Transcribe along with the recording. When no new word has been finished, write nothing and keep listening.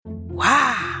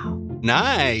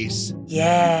Nice.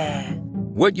 Yeah.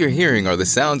 What you're hearing are the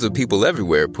sounds of people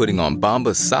everywhere putting on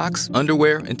Bombas socks,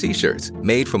 underwear, and T-shirts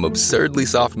made from absurdly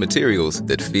soft materials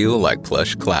that feel like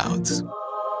plush clouds.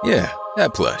 Yeah,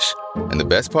 that plush. And the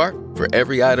best part? For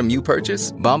every item you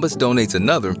purchase, Bombas donates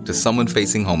another to someone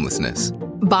facing homelessness.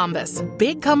 Bombas.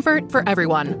 Big comfort for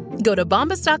everyone. Go to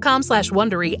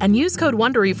bombas.com/Wondery and use code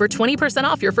Wondery for 20%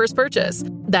 off your first purchase.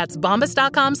 That's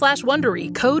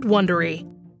bombas.com/Wondery, code Wondery.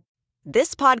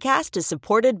 This podcast is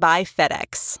supported by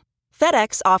FedEx.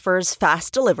 FedEx offers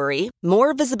fast delivery,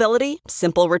 more visibility,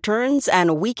 simple returns,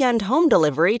 and weekend home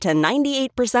delivery to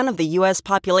 98% of the U.S.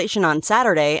 population on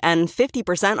Saturday and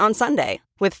 50% on Sunday.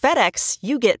 With FedEx,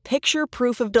 you get picture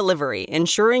proof of delivery,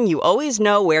 ensuring you always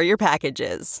know where your package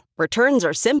is. Returns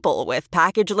are simple with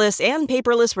packageless and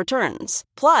paperless returns.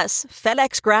 Plus,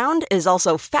 FedEx Ground is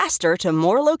also faster to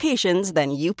more locations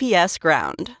than UPS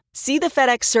Ground. See the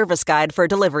FedEx service guide for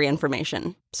delivery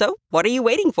information. So, what are you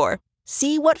waiting for?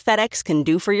 See what FedEx can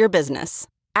do for your business.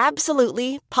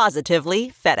 Absolutely,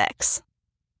 positively FedEx.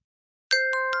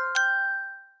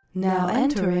 Now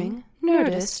entering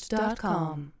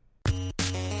Nerdist.com.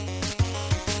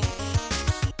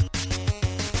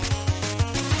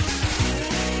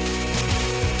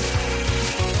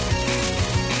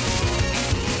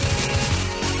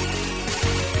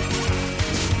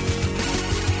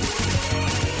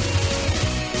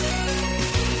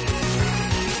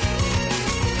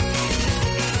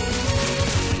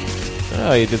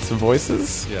 Oh, you did some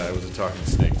voices? Yeah, I was a talking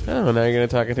snake. Oh, now you're going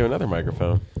to talk into another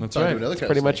microphone. That's right. That's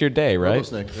pretty much your day,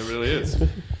 right? It really is.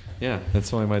 Yeah,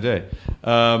 that's only my day.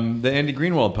 The Andy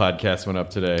Greenwald podcast went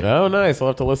up today. Oh, nice. I'll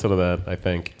have to listen to that, I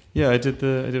think. Yeah, I did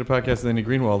a podcast with Andy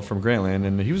Greenwald from Grantland,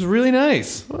 and he was really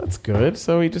nice. Well, that's good.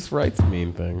 So he just writes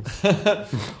mean things.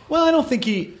 Well, I don't think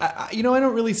I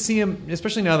don't really see him,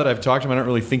 especially now that I've talked to him, I don't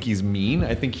really think he's mean.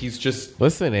 I think he's just...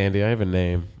 Listen, Andy, I have a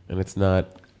name, and it's not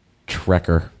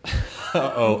Trekker.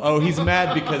 Oh, he's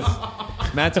mad because...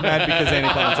 Matt's mad because Andy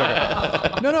called him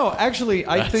Trekker. No, actually,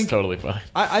 I think... That's totally fine.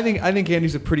 I think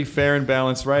Andy's a pretty fair and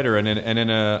balanced writer, and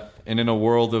in a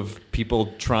world of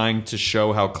people trying to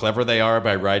show how clever they are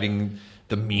by writing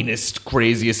the meanest,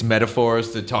 craziest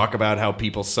metaphors to talk about how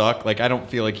people suck, like I don't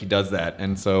feel like he does that,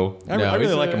 and so I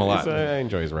really like him a lot. I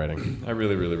enjoy his writing. I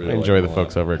really I enjoy like the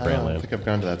folks over at I don't Grantland. think I've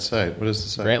gone to that site. What is the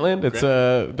site? Grantland? It's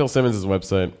Bill Simmons'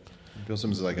 website. Bill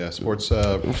Simmons is like a sports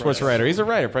writer. He's a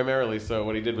writer primarily. So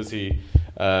what he did was he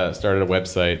started a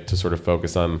website to sort of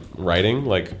focus on writing,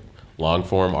 like long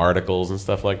form articles and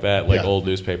stuff like that, like old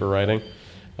newspaper writing,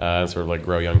 sort of like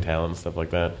grow young talent and stuff like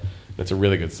that. It's a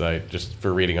really good site just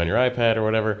for reading on your iPad or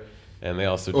whatever. And they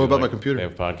also do about my computer? They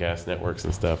have podcast networks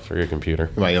and stuff for your computer.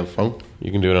 Am I on phone?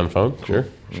 You can do it on the phone. Cool.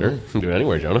 Sure. You can do it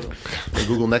anywhere, Jonah.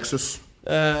 Google Nexus.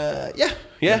 Yeah,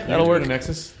 that'll work.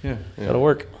 Nexus, yeah, That'll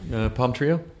work. Palm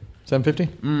Trio,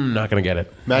 750. Not gonna get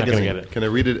it. Magazine. Not gonna get it. Can I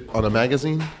read it on a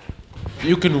magazine?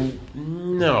 You can.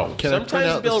 No. Can I print Sometimes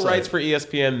out the Bill site? writes for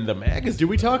ESPN, the magazine. Did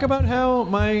we talk about how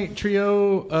my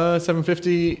Trio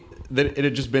 750 that it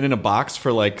had just been in a box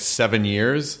for like 7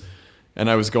 years, and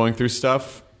I was going through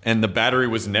stuff, and the battery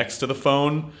was next to the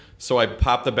phone, so I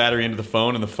popped the battery into the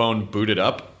phone, and the phone booted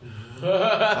up. And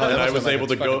I was able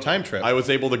to go time trip. I was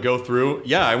able to go through.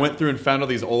 Yeah, I went through and found all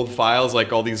these old files,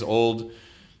 like all these old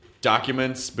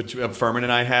documents Furman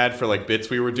and I had for like bits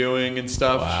we were doing and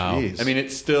stuff. Wow. Jeez. I mean,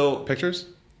 it's still Pictures?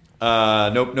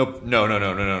 Nope. No.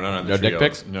 No dick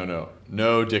pics?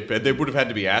 No dick pics. They would have had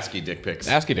to be ASCII dick pics.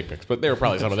 ASCII dick pics, but they were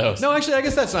probably some of those. No, actually, I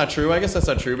guess that's not true.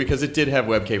 because it did have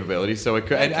web capability, so it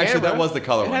could. And actually, that was the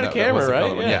color one. It had a That camera, was the right?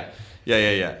 color one.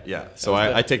 Yeah. So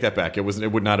I take that back. It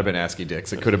would not have been ASCII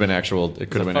dicks. It could have been actual.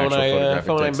 It could have been actual photographic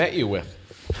phone dicks. I met you with.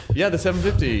 Yeah, the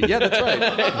 750. Yeah, that's right.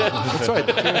 That's right.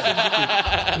 The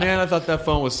 750. Man, I thought that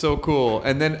phone was so cool.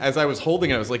 And then as I was holding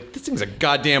it, I was like, "This thing's a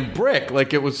goddamn brick!"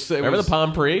 Like it was. Remember the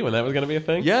Palm Pre when that was going to be a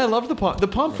thing? Yeah, I love the Palm. The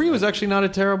Palm Pre was actually not a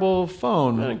terrible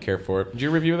phone. I didn't care for it. Did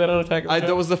you review that on Attack of the Show?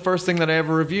 That was the first thing that I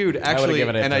ever reviewed, actually,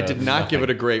 given it and I did not give it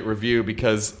a great review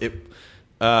because it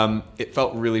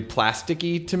felt really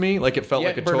plasticky to me. Like it felt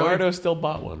like a Bernardo toy. still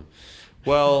bought one.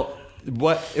 Well,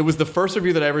 it was the first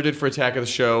review that I ever did for Attack of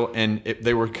the Show, and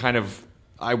they were kind of.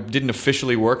 I didn't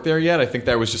officially work there yet. I think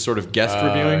that was just sort of guest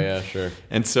reviewing. Yeah, sure.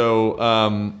 And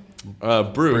so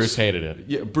Bruce hated it.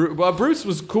 Yeah, Bruce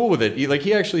was cool with it. He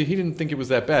didn't think it was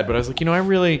that bad. But I was like,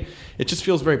 it just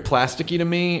feels very plasticky to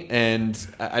me, and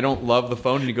I don't love the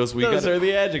phone. And he goes, Those are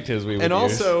the adjectives we would and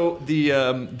use. also the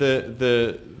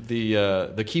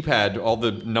keypad, all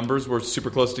the numbers were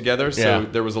super close together, so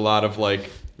there was a lot of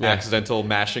accidental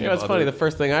mashing. It's funny. The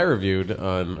first thing I reviewed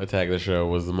on Attack of the Show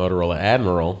was the Motorola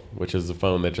Admiral, which is a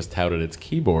phone that just touted its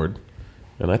keyboard,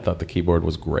 and I thought the keyboard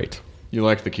was great. You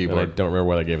like the And I keyboard. don't remember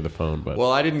what I gave the phone, but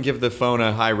Well, I didn't give the phone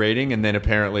a high rating, and then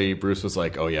apparently Bruce was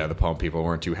like, "Oh yeah, the Palm people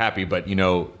weren't too happy." But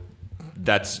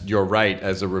that's your right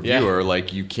as a reviewer. Yeah.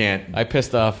 Like you can't. I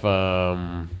pissed off.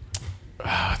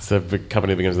 It's a big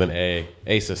company that begins with an A.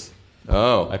 Asus.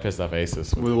 Oh, I pissed off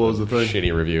Asus. With What was the thing?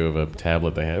 Shitty review of a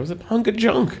tablet they had. It was a hunk of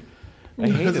junk. I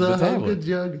hated the tablet.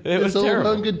 It was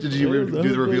terrible. Did you do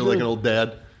the review like an old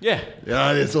dad? Yeah.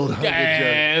 Yeah, it's old hunk of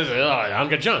junk. Yeah,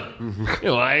 hunk of junk.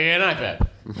 I an iPad.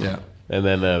 yeah. And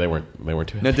then they weren't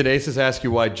too Now, did Asus ask you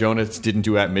why Jonas didn't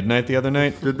do At Midnight the other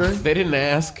night? Did they? They didn't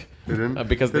ask. They didn't?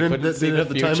 Because they couldn't see didn't the have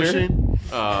the time future. machine?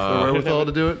 The wherewithal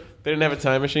to do it? They didn't have a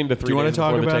time machine to 3 you wanna days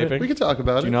talk before the about it? taping. We could talk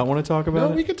about it. Do you not want to talk about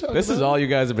No, it? we could talk This about is it. all you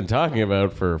guys have been talking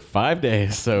about for 5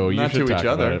 days, so you Not should to talk each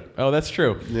other. about it. Oh, that's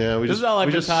true. Yeah, this is all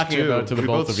I've been talking about to the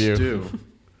both of you. Stew.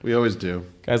 We always do.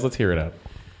 Guys, let's hear it out.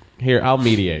 Here, I'll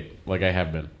mediate like I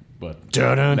have been, but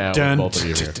now with both of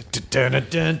you here.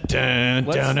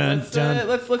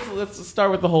 Let's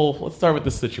start with the whole. Let's start with the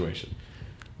situation.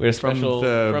 We had a special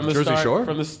the Jersey start, Shore?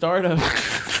 from the start of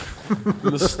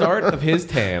from the start of his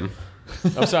tan.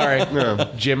 I'm sorry,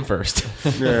 Jim first,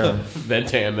 Yeah. then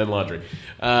tan, then laundry.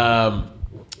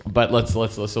 But let's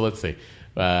see.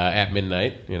 At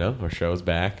midnight, our show's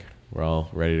back. We're all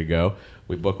ready to go.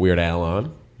 We book Weird Al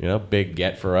on. Big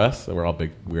get for us. We're all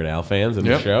big Weird Al fans in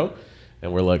the Yep. show.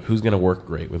 And we're like, who's going to work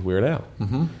great with Weird Al?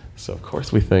 Mm-hmm. So, of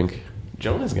course, we think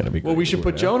Jonah's going to be great. Well, we should with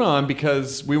put Weird Al. Jonah on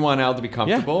because we want Al to be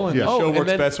comfortable, and Yeah. the Oh, show and works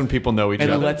then- best when people know each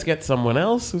And other. let's get someone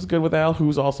else who's good with Al,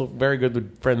 who's also very good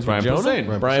with friends Brian with Jonah.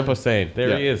 Posehn. Brian Posehn. There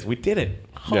Yeah. he is. We did it.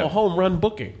 Yeah. Home run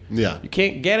booking. Yeah. You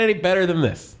can't get any better than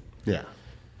this. Yeah.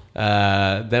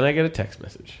 Then I get a text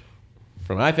message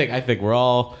from I think we're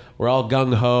all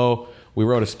gung ho. We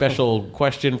wrote a special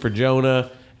question for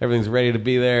Jonah. Everything's ready to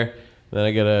be there. Then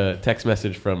I get a text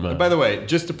message from. By the way,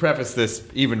 just to preface this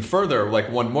even further, like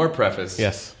one more preface.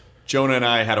 Yes. Jonah and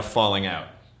I had a falling out,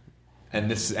 and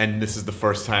this is the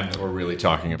first time that we're really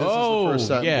talking about Oh, First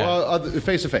time. yeah. Well,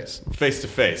 face to face. face to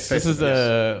face. This is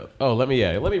let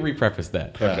me re-preface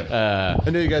that. Okay. I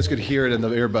knew you guys could hear it in the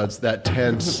earbuds. That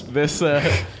tense.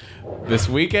 This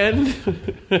weekend,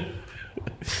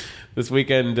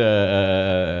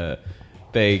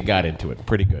 they got into it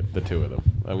pretty good. The two of them.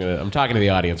 I'm talking to the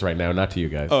audience right now, not to you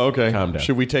guys. Oh, okay. Calm down.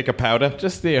 Should we take a powder?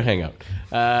 Just hang out.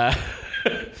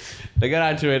 They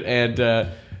got onto it, and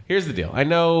here's the deal. I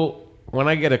know when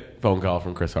I get a phone call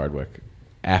from Chris Hardwick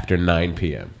after 9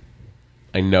 p.m.,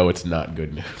 I know it's not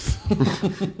good news.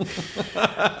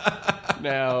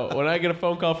 Now, when I get a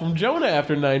phone call from Jonah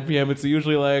after 9 p.m., it's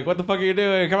usually like, what the fuck are you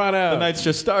doing? Come on out. The night's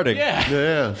just starting. Yeah.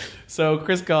 Yeah. So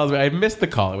Chris calls me. I missed the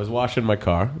call. I was washing my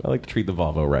car. I like to treat the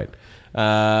Volvo right.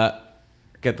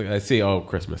 I see,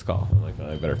 Chris missed call. I'm like,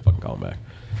 I better fucking call him back.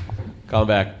 Call him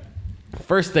back.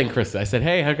 First thing Chris said, I said,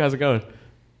 hey, how's it going?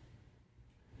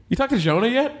 You talked to Jonah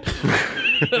yet?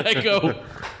 And I go,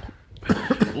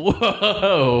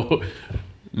 whoa.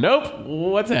 Nope.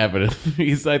 What's happening?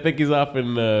 I think he's off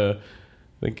in. I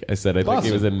think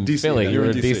he was in DC, Philly. yeah. You were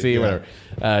in DC, DC, yeah.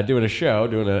 whatever. Doing a show,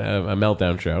 doing a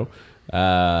meltdown show,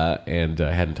 and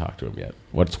I hadn't talked to him yet.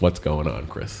 What's going on,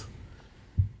 Chris?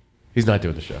 He's not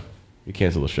doing the show. He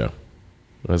canceled the show.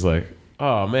 And I was like,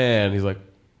 oh man. He's like,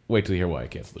 wait till you hear why I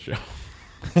canceled the show.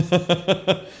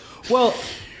 Well,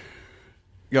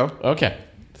 go. Okay.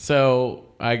 So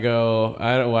I go,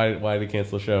 I don't know why did he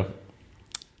cancel the show?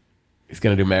 He's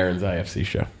going to do Marin's IFC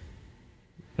show.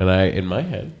 And in my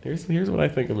head, here's what I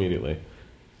think immediately.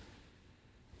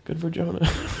 Good for Jonah.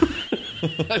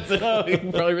 I said, oh, he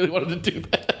probably really wanted to do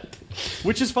that.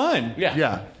 Which is fine. Yeah.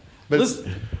 Yeah. But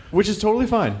Listen, which is totally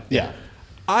fine. yeah.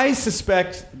 I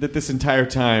suspect that this entire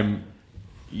time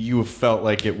you have felt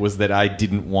like it was that I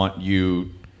didn't want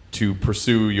you to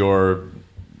pursue your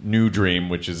new dream,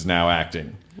 which is now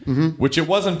acting, which it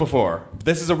wasn't before.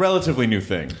 This is a relatively new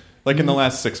thing, like in the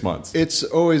last 6 months. It's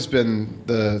always been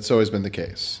the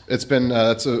case. It's been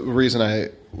that's a reason I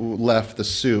left the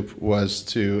Soup was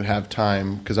to have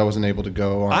time because I wasn't able to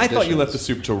go on. I thought you auditions. left the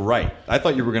Soup to write. I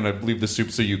thought you were going to leave the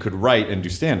Soup so you could write and do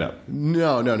stand-up.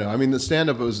 No. I mean, the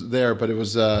stand-up was there, but it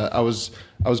was I was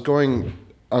trying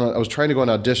to go on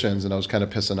auditions, and I was kind of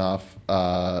pissing off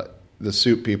the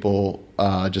Soup people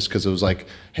just because it was like,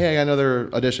 hey, I got another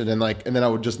audition, and then I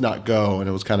would just not go, and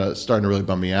it was kind of starting to really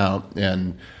bum me out.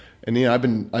 And I've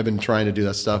been trying to do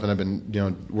that stuff, and I've been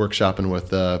workshopping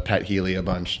with Pat Healy a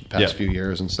bunch the past few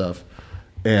years and stuff.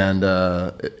 And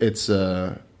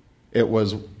it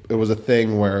was a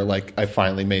thing where like I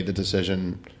finally made the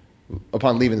decision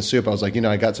upon leaving the Soup. I was like,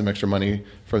 I got some extra money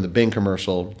from the Bing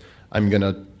commercial. I'm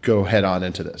gonna go head on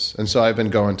into this. And so I've been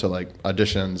going to like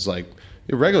auditions like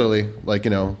regularly, like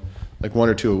like 1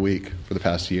 or 2 a week for the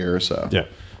past year or so. Yeah.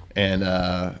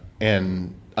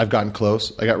 And I've gotten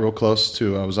close. I got real close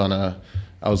to. I was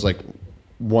like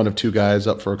one of 2 guys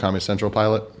up for a Comedy Central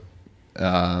pilot,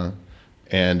 and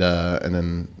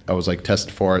then I was like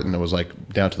tested for it, and it was like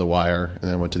down to the wire, and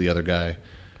then I went to the other guy,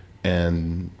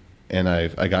 and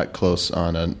I got close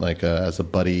on as a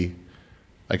buddy.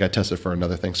 I got tested for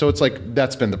another thing. So it's like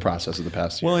that's been the process of the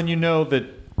past year. Well, and you know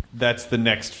that's the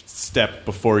next step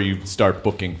before you start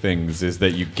booking things is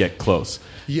that you get close.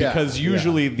 Yeah. Because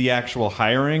usually the actual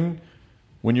hiring,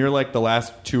 when you're like the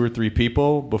last 2 or 3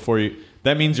 people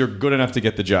that means you're good enough to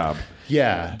get the job.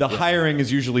 Yeah. The hiring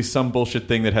is usually some bullshit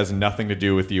thing that has nothing to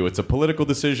do with you. It's a political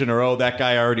decision, or that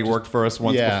guy already worked for us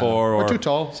once before, or too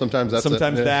tall. Sometimes that's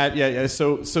that. Yeah.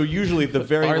 So usually the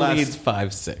very Our last lead's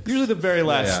 5'6". Usually the very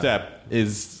last step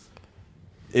is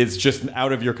just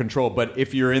out of your control. But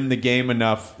if you're in the game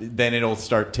enough, then it'll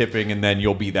start tipping, and then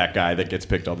you'll be that guy that gets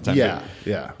picked all the time. Yeah, But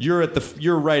yeah. You're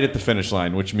right at the finish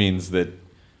line, which means that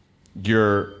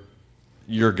you're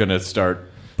gonna start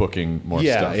booking more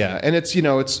stuff. Yeah, and it's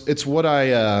what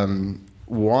I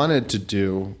wanted to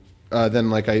do. Then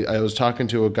like I was talking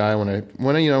to a guy when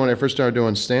I first started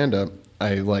doing stand up.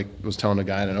 I was telling a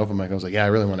guy at an open mic. I was like, yeah, I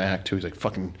really want to act too. He's like,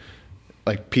 fucking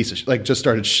piece of shit. Just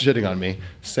started shitting on me,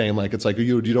 saying it's like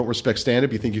you don't respect stand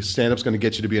up. You think stand up's going to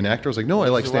get you to be an actor? I was like, no, I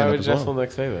like stand up as well. Why would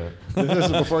Jesselnick say that? This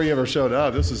is before you ever showed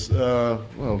up. This is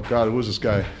oh god, who was this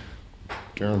guy?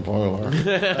 Darren Boiler.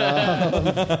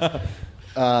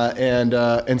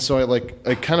 And so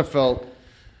I kind of felt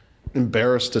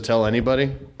embarrassed to tell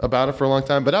anybody about it for a long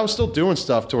time, but I was still doing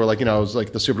stuff to where I was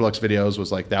like the Super Deluxe videos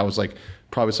was that was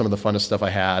probably some of the funnest stuff I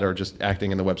had, or just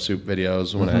acting in the Web Soup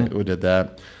videos when I did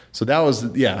that. So that was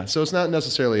so it's not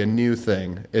necessarily a new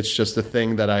thing. It's just a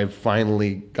thing that I've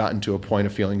finally gotten to a point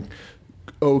of feeling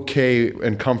okay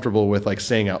and comfortable with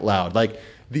saying out loud,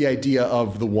 the idea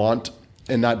of the want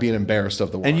and not being embarrassed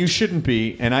of the want. And you shouldn't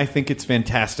be. And I think it's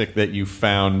fantastic that you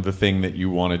found the thing that you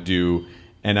want to do.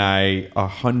 And I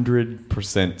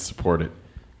 100% support it.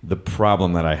 The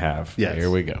problem that I have, Here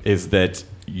we go, is that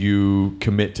you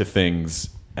commit to things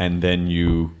and then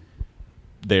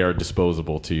they are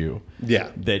disposable to you. Yeah.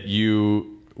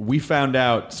 We found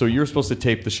out, so you're supposed to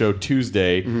tape the show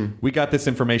Tuesday. Mm-hmm. We got this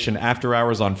information after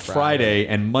hours on Friday,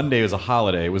 and Monday was a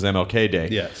holiday. It was MLK Day.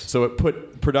 Yes. So it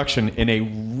put production in a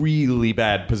really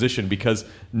bad position because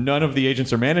none of the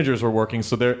agents or managers were working.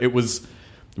 So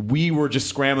we were just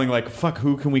scrambling fuck,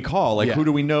 who can we call? Who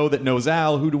do we know that knows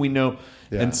Al? Who do we know?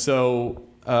 Yeah. And so,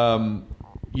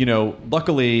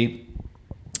 luckily,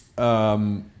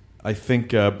 I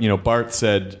think, Bart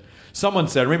said... Someone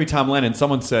said, or maybe Tom Lennon,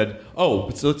 someone said, so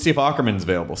let's see if Ackerman's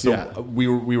available. So we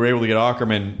were able to get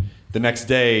Ackerman the next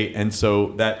day, and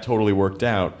so that totally worked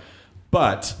out.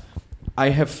 But I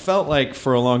have felt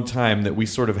for a long time that we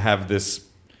sort of have this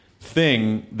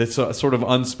thing, this sort of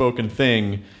unspoken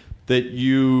thing, that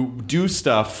you do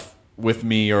stuff with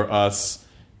me or us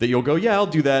that you'll go, yeah, I'll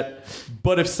do that.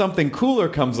 But if something cooler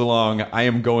comes along, I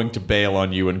am going to bail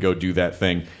on you and go do that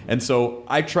thing. And so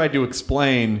I tried to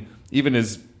explain, even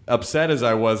as upset as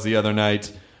I was the other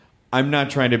night, I'm not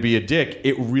trying to be a dick.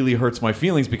 It really hurts my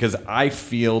feelings because I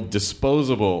feel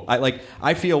disposable.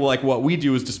 I feel like what we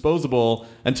do is disposable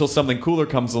until something cooler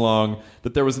comes along.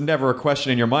 That there was never a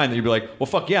question in your mind that you'd be like, well,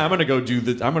 fuck yeah, I'm gonna go do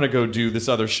this. I'm gonna go do this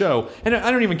other show. And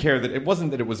I don't even care that it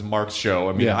wasn't that it was Mark's show.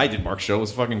 I mean, I did Mark's show. It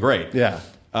was fucking great. Yeah.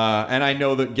 And I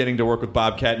know that getting to work with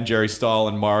Bobcat and Jerry Stahl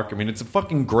and Mark, I mean, it's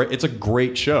a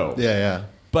great show. Yeah.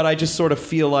 But I just sort of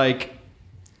feel like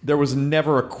there was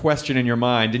never a question in your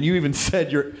mind. And you even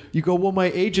said, you go, well, my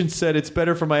agent said it's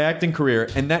better for my acting career.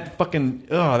 And that fucking,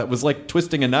 that was like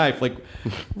twisting a knife.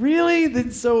 Really?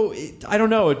 I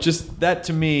don't know. It just, that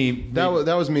to me. That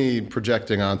was me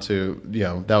projecting onto,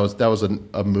 that was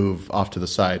a move off to the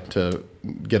side to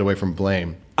get away from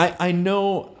blame. I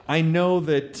know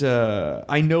that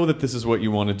this is what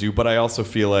you want to do, but I also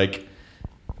feel like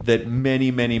that many,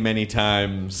 many, many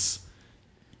times,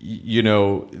 there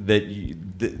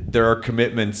are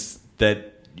commitments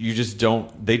that you just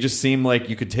don't. They just seem like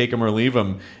you could take them or leave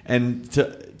them. And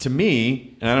to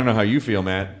me, and I don't know how you feel,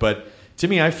 Matt, but to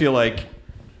me, I feel like,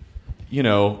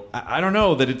 I don't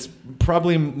know, that it's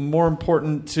probably more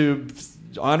important to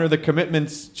honor the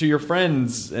commitments to your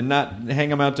friends and not hang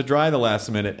them out to dry the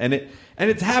last minute. And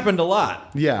it's happened a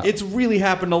lot. Yeah, it's really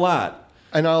happened a lot.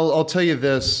 And I'll tell you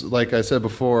this, like I said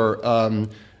before.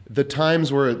 The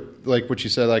times where, like what you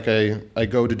said, I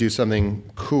go to do something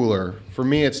cooler. For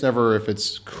me, it's never if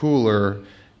it's cooler.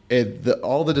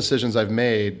 All the decisions I've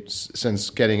made since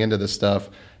getting into this stuff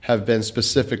have been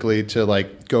specifically to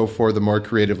go for the more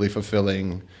creatively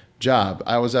fulfilling job.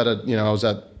 I was at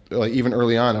like even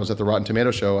early on, I was at the Rotten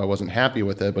Tomato show. I wasn't happy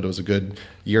with it, but it was a good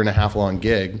 1.5 year long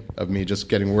gig of me just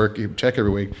getting work check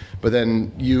every week. But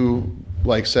then you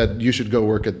like said you should go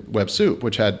work at Web Soup,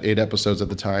 which had 8 episodes at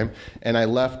the time, and I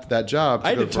left that job. I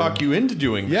had to talk you into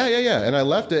doing that. Yeah. And I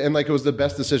left it, and like it was the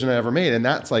best decision I ever made. And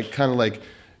that's like kind of like,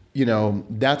 you know,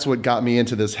 that's what got me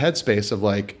into this headspace of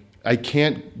like, I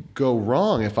can't go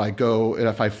wrong if I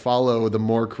follow the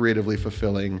more creatively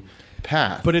fulfilling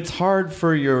path. But it's hard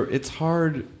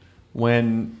to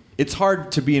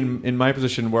be in my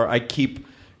position where I keep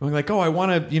going like, oh, I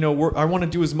want to, I want to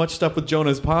do as much stuff with Jonah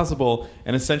as possible,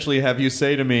 and essentially have you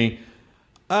say to me,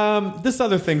 this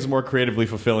other thing's more creatively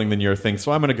fulfilling than your thing,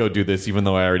 so I'm going to go do this even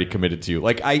though I already committed to you.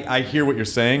 Like, I hear what you're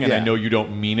saying, and I know you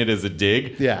don't mean it as a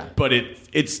dig. Yeah. But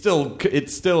it still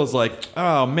is like,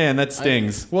 oh man, that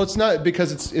stings. Well, it's not,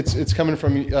 because it's coming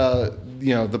from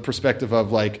the perspective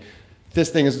of like, this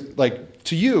thing is like,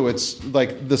 to you, it's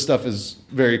like this stuff is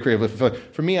very creatively fulfilling.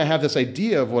 For me, I have this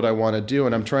idea of what I want to do,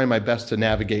 and I'm trying my best to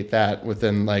navigate that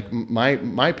within like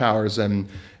my powers and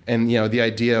the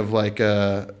idea of like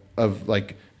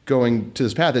going to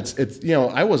this path. It's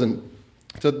I wasn't.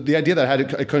 So the idea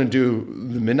that I couldn't do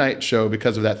the midnight show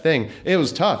because of that thing, it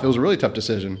was tough. It was a really tough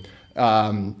decision.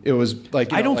 It was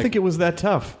like I don't think it was that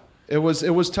tough. It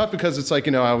was tough because it's like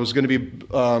I was going to be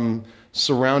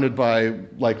surrounded by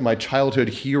like my childhood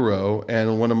hero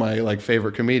and one of my like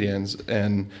favorite comedians,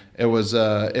 and it was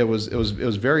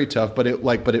very tough. But it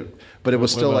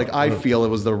was still like I feel it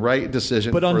was the right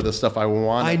decision for the stuff I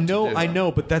wanted. I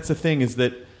know, but that's the thing is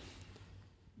that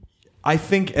I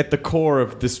think at the core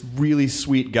of this really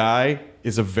sweet guy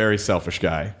is a very selfish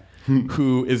guy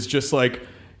who is just like.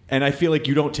 And I feel like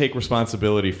you don't take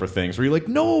responsibility for things where you're like,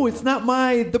 no, it's not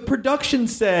the production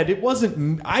said, it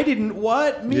wasn't, I didn't,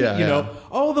 what? Me? Yeah,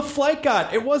 oh, the flight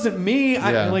it wasn't me.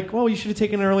 I'm like, well, you should have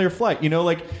taken an earlier flight.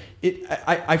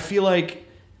 I feel like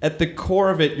at the core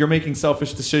of it, you're making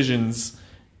selfish decisions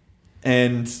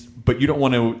but you don't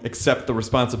want to accept the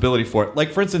responsibility for it.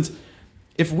 Like, for instance,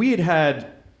 if we had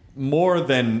more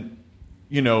than,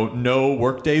 no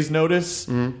work days notice,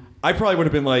 I probably would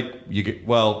have been like,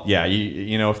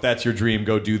 if that's your dream,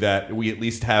 go do that. We at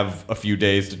least have a few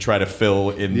days to try to fill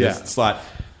in this slot.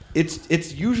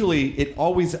 It's usually, it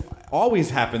always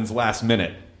happens last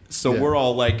minute. So we're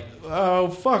all like, oh,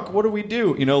 fuck, what do we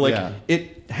do?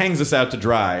 It hangs us out to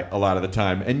dry a lot of the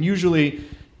time. And usually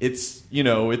it's,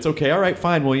 it's okay. All right,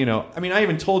 fine. Well, I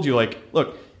even told you, like,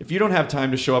 look, if you don't have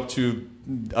time to show up to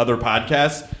other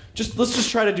podcasts, let's just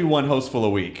try to do one hostful a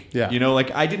week. Yeah.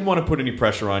 I didn't want to put any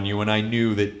pressure on you, and I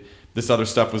knew that this other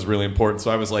stuff was really important. So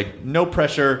I was like, no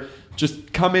pressure.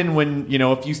 Just come in when,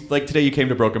 if you, like today you came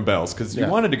to Broken Bells because you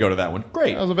wanted to go to that one.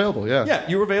 Great. I was available, yeah. Yeah,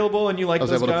 you were available and you liked those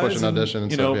guys. I was able to push an audition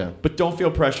and stuff, yeah. But don't feel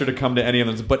pressure to come to any of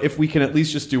them. But if we can at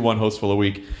least just do one hostful a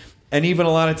week. And even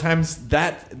a lot of times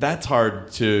that's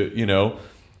hard to,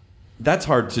 that's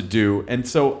hard to do. And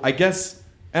so I guess...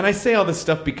 And I say all this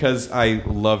stuff because I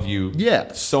love you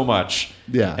so much.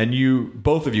 Yeah. And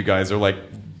both of you guys are like,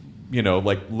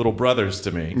 like little brothers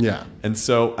to me. Yeah. And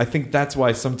so I think that's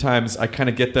why sometimes I kind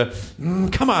of get the,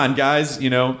 come on, guys,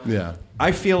 Yeah.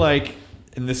 I feel like,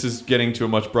 and this is getting to a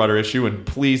much broader issue, and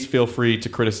please feel free to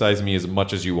criticize me as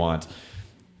much as you want.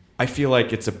 I feel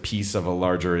like it's a piece of a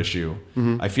larger issue.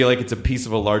 Mm-hmm. I feel like it's a piece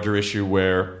of a larger issue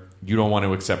where you don't want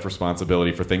to accept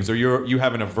responsibility for things, or you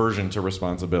have an aversion to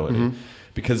responsibility. Mm-hmm.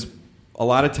 Because a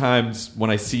lot of times when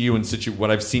I see you what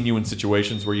I've seen you in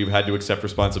situations where you've had to accept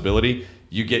responsibility,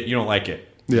 you don't like it.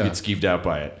 You get skeeved out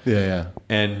by it. Yeah.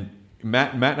 And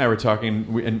Matt and I were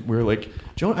talking, and we were like,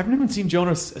 Jonah, I've never seen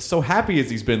Jonah so happy as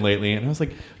he's been lately. And I was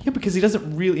like, yeah, because he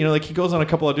doesn't really, like he goes on a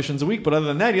couple auditions a week, but other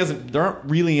than that, there aren't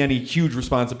really any huge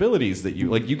responsibilities that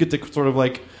you get to sort of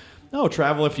like,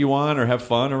 travel if you want or have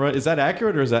fun. Or is that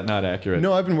accurate or is that not accurate?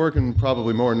 No, I've been working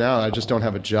probably more now. I just don't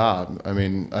have a job. I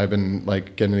mean, I've been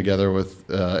like getting together with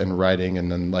and writing, and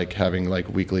then like having like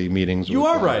weekly meetings. You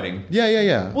are writing?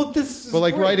 Yeah. Well, this is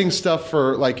like great. Writing stuff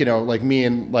for like like me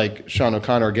and like Sean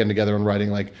O'Connor are getting together and writing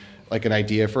like an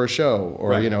idea for a show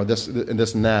or right. This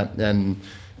and that, and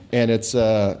it's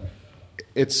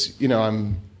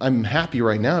I'm happy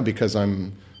right now because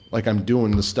I'm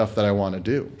doing the stuff that I want to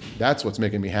do. That's what's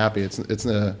making me happy. It's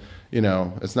not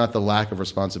the lack of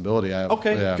responsibility.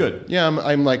 Good. Yeah,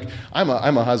 I'm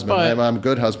a husband. I'm a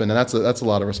good husband, and that's a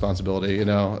lot of responsibility.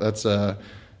 That's I'm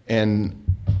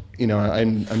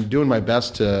doing my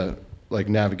best to like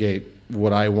navigate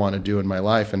what I want to do in my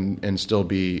life and still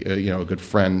be a good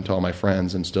friend to all my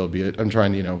friends and still I'm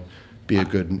trying to be a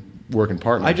good working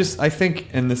partner. I think,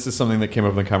 and this is something that came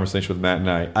up in the conversation with Matt and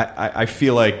I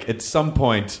feel like at some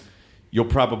point you'll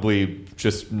probably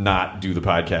just not do the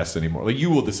podcast anymore. Like, you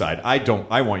will decide,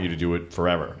 I want you to do it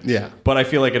forever. Yeah. But I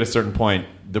feel like at a certain point,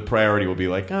 the priority will be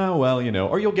like, oh, well, you know,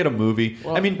 or you'll get a movie.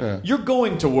 You're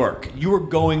going to work. You are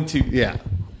going to... Yeah.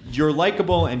 You're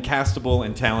likable and castable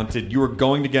and talented. You are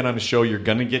going to get on a show. You're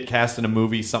going to get cast in a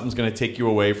movie. Something's going to take you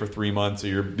away for 3 months, or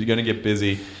you're going to get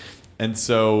busy. And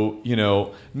so, you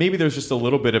know, maybe there's just a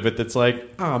little bit of it that's like,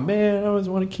 oh, man, I always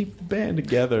want to keep the band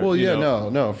together. Well, you know?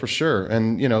 no, for sure.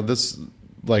 And, you know, this,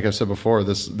 like I said before,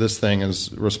 this thing is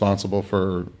responsible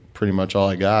for pretty much all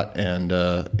I got. And,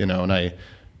 you know, and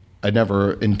I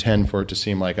never intend for it to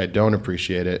seem like I don't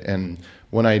appreciate it. And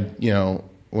when I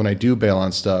do bail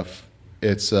on stuff,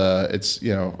 it's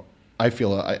you know, I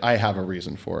feel I have a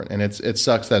reason for it, and it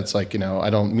sucks that it's like, you know,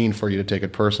 I don't mean for you to take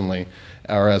it personally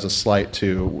or as a slight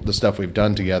to the stuff we've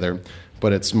done together,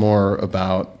 but it's more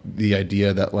about the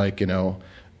idea that, like, you know,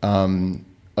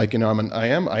 like, you know,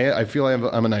 I feel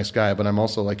I'm a nice guy, but I'm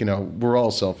also, like, you know, we're all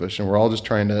selfish, and we're all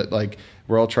trying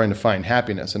to find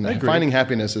happiness, and finding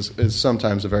happiness is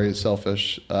sometimes a very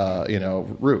selfish you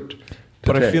know, route.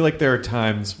 But I feel like there are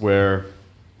times where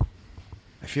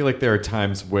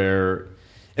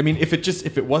I mean, if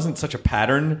it wasn't such a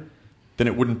pattern, then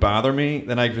it wouldn't bother me.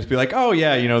 Then I'd just be like, oh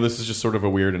yeah, you know, this is just sort of a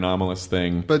weird anomalous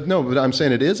thing. But I'm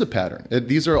saying it is a pattern.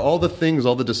 These are all the things,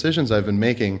 all the decisions I've been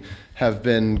making have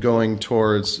been going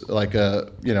towards, like,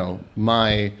 you know,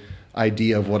 my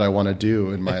idea of what I want to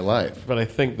do in my life. But I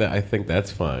think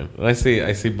that's fine. And I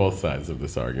see both sides of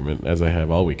this argument, as I have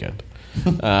all weekend.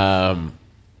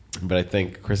 But I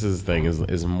think Chris's thing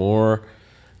is more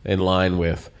in line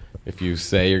with, if you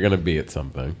say you're going to be at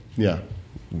something, yeah,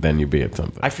 then you be at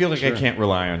something. I feel like I can't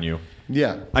rely on you.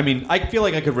 Yeah. I mean, I feel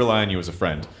like I could rely on you as a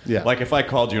friend. Yeah. Like, if I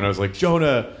called you and I was like,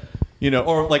 Jonah, you know,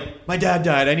 or like, my dad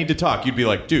died, I need to talk, you'd be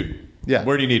like, dude, yeah,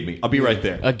 where do you need me? I'll be right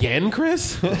there. Again,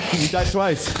 Chris? He died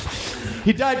twice.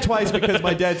 He died twice because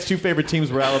my dad's two favorite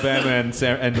teams were Alabama and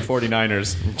the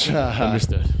 49ers.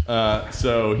 Understood.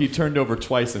 So he turned over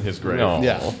twice in his grave. No.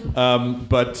 Yeah.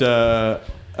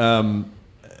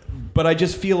 But I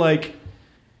just feel like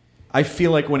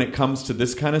when it comes to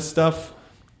this kind of stuff,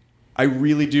 I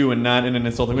really do, and not in an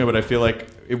insulting way, but I feel like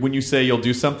when you say you'll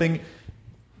do something,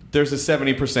 there's a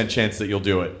 70% chance that you'll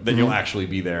do it, that you'll actually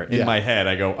be there. In my head,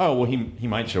 I go, oh, well, he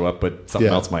might show up, but something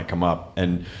else might come up.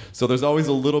 And so there's always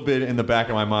a little bit in the back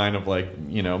of my mind of, like,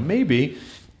 you know, maybe.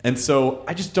 And so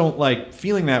I just don't like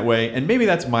feeling that way, and maybe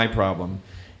that's my problem.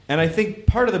 And I think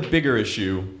part of the bigger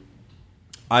issue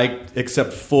I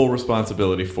accept full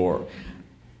responsibility for.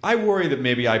 I worry that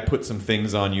maybe I put some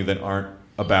things on you that aren't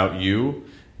about you,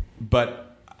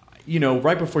 but, you know,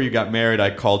 right before you got married, I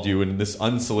called you in this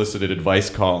unsolicited advice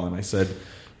call, and I said,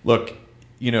 look,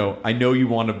 you know, I know you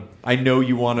want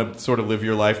to sort of live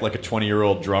your life like a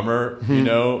 20-year-old drummer, you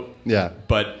know,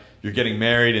 but you're getting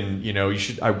married, and, you know,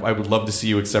 I would love to see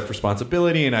you accept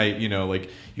responsibility, and you know, like,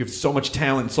 you have so much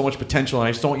talent and so much potential, and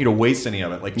I just don't want you to waste any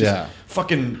of it. Like, just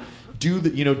fucking do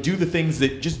the things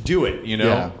that, just do it, you know.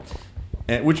 Yeah.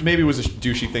 And, which maybe was a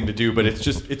douchey thing to do, but it's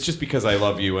just because I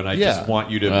love you, and I just want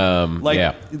you to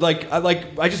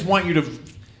I just want you to,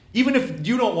 even if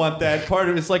you don't want that part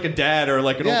of it's like a dad or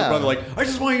like an older brother, like, I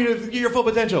just want you to get your full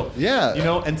potential. Yeah. You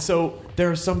know, and so there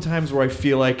are some times where I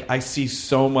feel like I see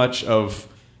so much of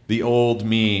the old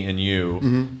me and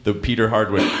you, the Peter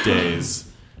Hardwick days,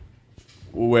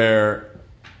 where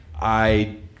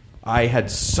I had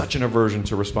such an aversion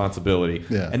to responsibility,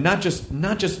 and not just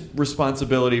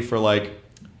responsibility for, like,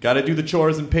 got to do the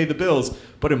chores and pay the bills,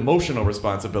 but emotional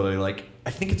responsibility. Like, I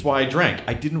think it's why I drank.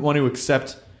 I didn't want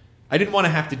to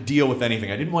have to deal with anything.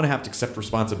 I didn't want to have to accept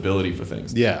responsibility for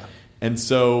things. Yeah. And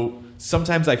so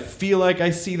sometimes I feel like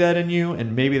I see that in you,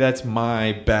 and maybe that's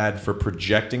my bad for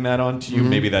projecting that onto you.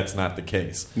 Maybe that's not the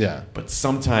case. Yeah. But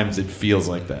sometimes it feels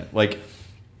like that. Like,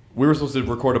 we were supposed to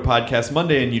record a podcast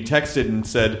Monday, and you texted and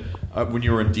said, when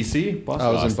you were in D.C.? Boston?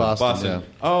 I was in Boston. Yeah.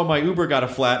 Oh, my Uber got a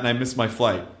flat, and I missed my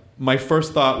flight. My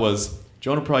first thought was,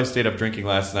 Jonah probably stayed up drinking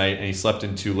last night, and he slept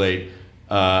in too late,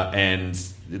 and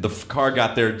the car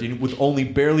got there with only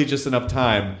barely just enough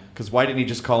time, because why didn't he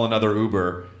just call another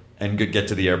Uber and get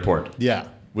to the airport? Yeah.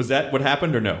 Was that what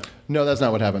happened, or no? No, that's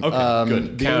not what happened. Okay,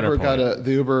 good.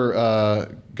 The Uber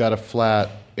got a flat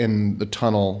in the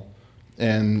tunnel.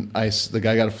 And the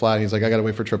guy got a flat. He's like, I got to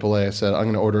wait for AAA. I said, I'm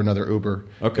going to order another Uber.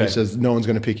 Okay. He says, no one's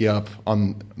going to pick you up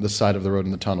on the side of the road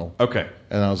in the tunnel. Okay.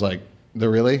 And I was like,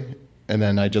 they're really? And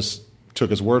then I just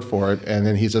took his word for it. And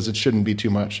then he says, it shouldn't be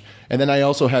too much. And then I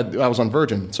was on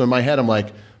Virgin. So in my head, I'm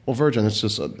like, well, Virgin, it's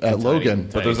just at Logan.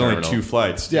 But there's only 2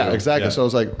 flights. Too. Yeah, exactly. Yeah. So I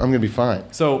was like, I'm going to be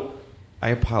fine. So I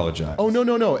apologize. Oh,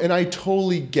 no. And I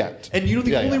totally get. And you know,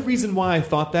 the only reason why I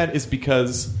thought that is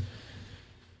because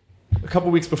a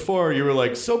couple weeks before, you were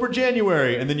like, sober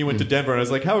January. And then you went to Denver, and I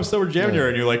was like, how was sober January?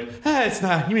 And you're like, it's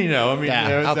not,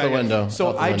 out the window.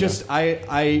 So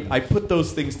I put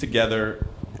those things together.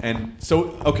 And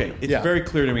so, okay, it's very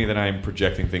clear to me that I'm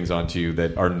projecting things onto you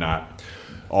that are not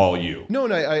all you. No,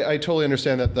 I totally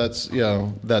understand that.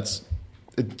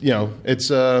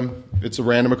 It's a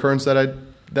random occurrence that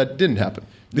didn't happen.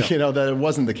 No. That it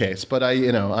wasn't the case. But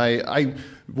I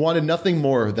wanted nothing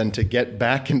more than to get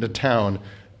back into town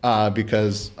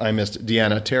because I missed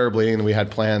Deanna terribly, and we had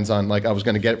plans on I was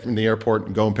going to get from the airport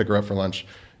and go and pick her up for lunch.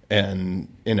 And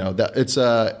I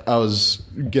was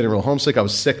getting real homesick. I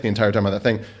was sick the entire time of that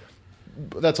thing.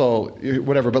 That's all,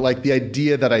 whatever. But the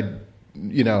idea that I,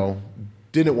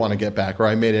 didn't want to get back, or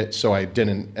I made it so I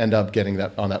didn't end up getting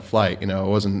that on that flight.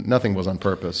 Nothing was on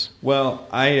purpose. Well,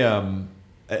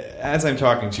 as I'm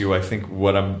talking to you, I think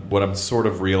what I'm sort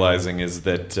of realizing is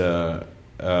that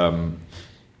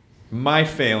my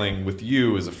failing with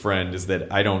you as a friend is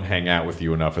that I don't hang out with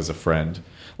you enough as a friend.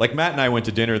 Like Matt and I went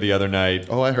to dinner the other night.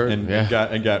 Oh, I heard. And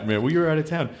got you were out of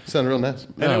town. Sounded real nice.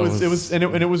 And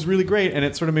it was really great. And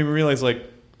it sort of made me realize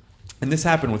and this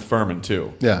happened with Furman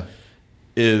too. Yeah,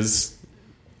 is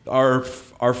our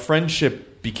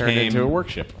friendship became turned into a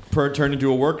workship. Turned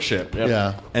into a workship. Yep.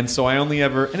 Yeah. And so I only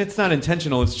ever, and it's not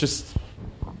intentional. It's just,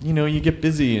 you get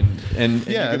busy and then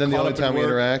the only time we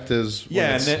interact is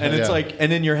it's like,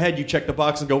 and in your head you check the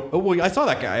box and go, oh well, I saw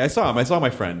that guy. I saw him. I saw my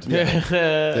friend.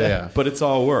 Yeah. But it's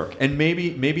all work. And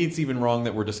maybe it's even wrong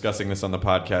that we're discussing this on the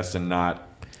podcast and not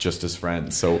just as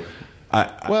friends. So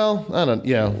I don't.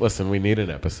 Yeah. Listen, we need an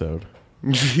episode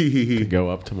to go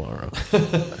up tomorrow.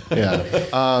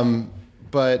 Yeah.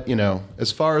 But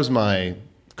as far as my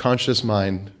conscious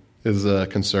mind is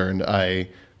concerned, I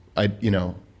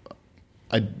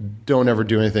don't ever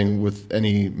do anything with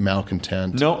any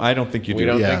malcontent. No, I don't think you do. We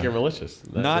don't think you're malicious.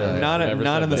 Not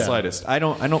in the slightest. I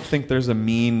don't think there's a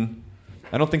mean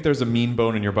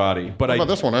bone in your body. But what about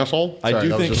this one, asshole? I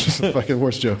do think was just the fucking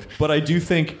worst joke. But I do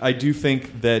think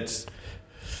that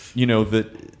that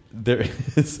there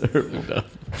is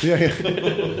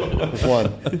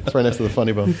one. It's right next to the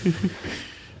funny bone.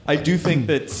 I do think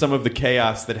that some of the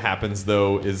chaos that happens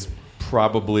though is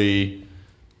probably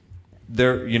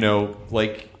there,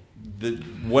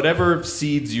 whatever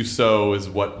seeds you sow is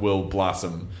what will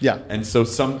blossom. Yeah. And so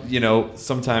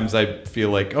sometimes I feel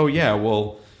like, oh yeah,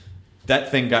 well,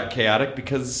 that thing got chaotic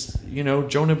because,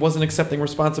 Jonah wasn't accepting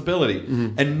responsibility.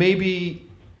 Mm-hmm. And maybe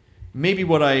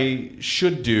what I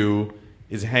should do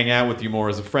is hang out with you more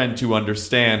as a friend to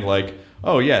understand,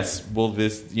 oh yes, well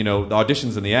this, the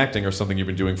auditions and the acting are something you've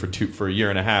been doing for a year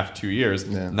and a half, 2 years,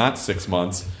 not 6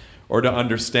 months, or to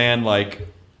understand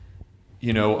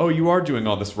oh, you are doing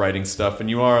all this writing stuff, and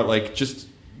you are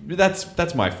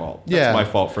that's my fault. That's my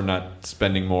fault for not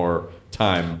spending more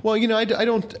time. Well, I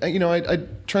don't. I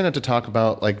try not to talk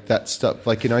about that stuff.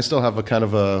 I still have a kind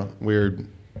of a weird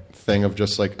thing of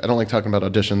just I don't like talking about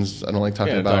auditions. I don't like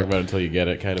talking about talk about it until you get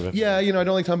it, kind of. I don't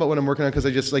like talking about what I'm working on because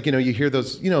I just you hear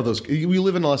those. We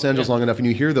live in Los Angeles long enough, and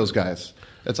you hear those guys.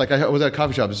 It's I was at a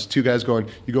coffee shop. It's two guys going,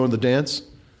 "You going to the dance?"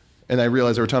 And I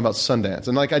realized they were talking about Sundance,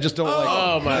 and I just don't like.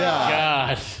 Oh my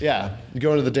god! Yeah, you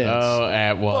go into the dance. Oh,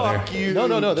 Atwater. Fuck you,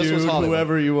 no. This was Hollywood.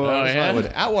 Whoever you are.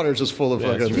 Atwater is just full of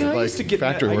factory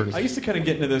workers. I used to kind of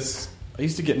get into this. I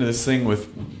used to get into this thing with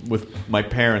my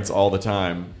parents all the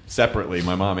time, separately,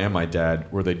 my mom and my dad,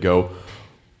 where they'd go,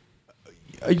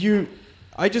 I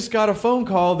just got a phone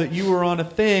call that you were on a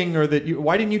thing, or that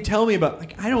why didn't you tell me about?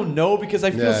 I don't know, because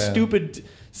I feel stupid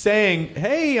saying,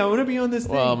 hey, I want to be on this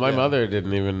thing. Well, my mother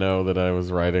didn't even know that I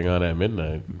was writing on at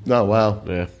midnight. Oh, wow.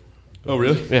 Yeah. Oh,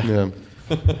 really? Yeah.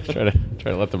 try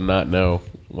to let them not know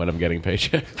when I'm getting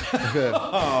paycheck.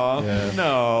 No.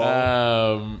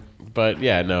 But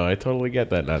yeah, no, I totally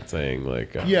get that. Not saying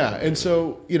and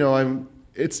so I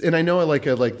know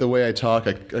the way I talk,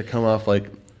 I come off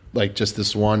like just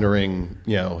this wandering,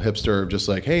 hipster, just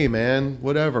hey man,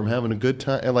 whatever, I'm having a good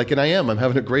time. And I'm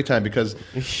having a great time because,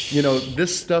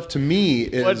 this stuff to me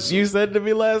is... What you said to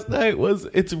me last night was,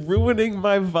 it's ruining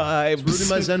my vibes. It's ruining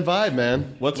my Zen vibe,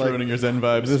 man. What's ruining your Zen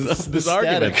vibes? This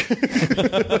argument.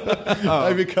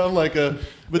 I become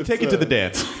But take it to the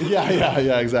dance.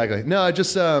 Yeah, exactly. No, I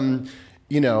just,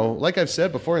 like I've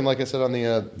said before, and like I said on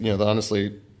the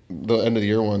honestly, the end of the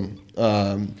year one,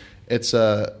 it's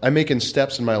I'm making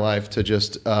steps in my life to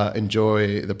just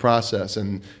enjoy the process,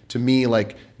 and to me,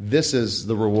 this is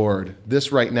the reward.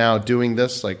 This right now, doing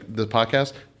this, the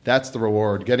podcast, that's the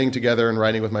reward. Getting together and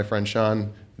writing with my friend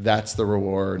Sean, that's the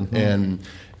reward. Mm-hmm.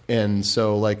 And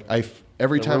so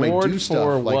every time I do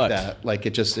stuff like that,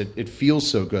 it feels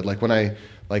so good. When I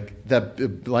like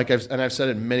that, I've said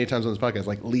it many times on this podcast,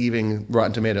 like leaving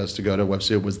Rotten Tomatoes to go to Web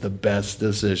Soup was the best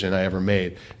decision I ever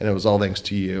made, and it was all thanks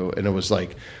to you. And it was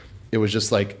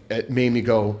just like it made me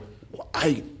go,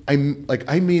 I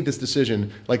made this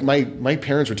decision. Like my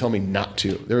parents were telling me not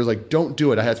to. They were like, don't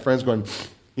do it. I had friends going,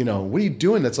 what are you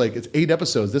doing? That's like, it's 8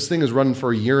 episodes. This thing is running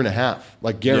for a year and a half,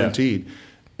 like guaranteed. Yeah.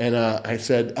 And I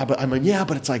said, but I'm like, yeah,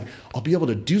 but it's like, I'll be able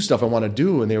to do stuff I want to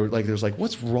do. And they were like,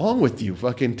 what's wrong with you?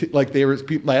 Fucking,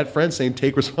 I had friends saying,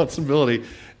 take responsibility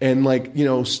and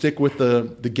stick with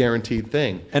the guaranteed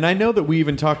thing. And I know that we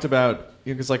even talked about,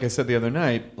 because like I said the other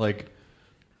night,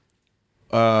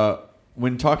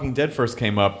 when Talking Dead first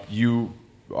came up, we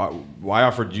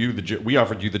offered you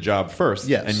the job first.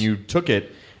 Yes. And you took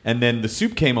it. And then The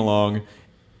Soup came along.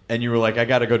 And you were like, I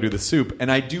got to go do The Soup.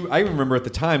 And I remember at the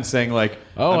time saying like...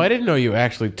 Oh, I didn't know you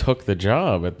actually took the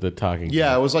job at the Talking Dead.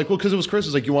 Yeah, it was like, well, because it was Chris. It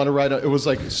was like, you want to write on... It was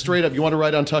like, straight up, you want to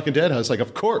write on Talking Dead? I was like,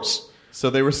 of course. So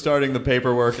they were starting the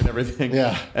paperwork and everything.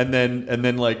 Yeah. And then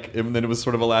it was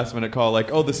sort of a last minute call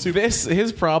like, oh, The Soup...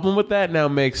 His problem with that now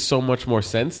makes so much more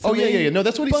sense to me. Yeah. No,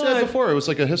 that's what he said before. It was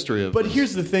like a history of... But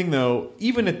here's the thing, though.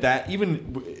 Even at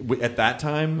that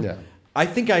time, yeah. I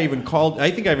think I even talked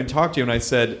to you and I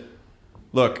said,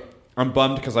 look... I'm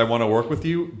bummed because I want to work with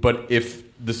you, but if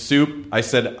The Soup, I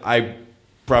said I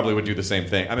probably would do the same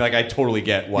thing. I mean, I totally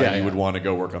get why you would want to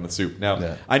go work on The Soup.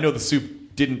 Now, I know The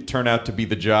Soup didn't turn out to be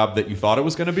the job that you thought it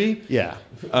was going to be. Yeah.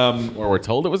 Or were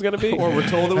told it was going to be.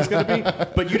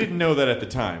 But you didn't know that at the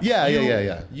time.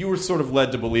 Yeah. You were sort of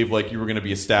led to believe like you were going to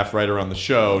be a staff writer on the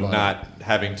show, not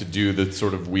having to do the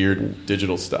sort of weird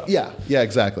digital stuff. Yeah,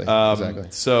 exactly. Exactly.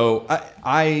 So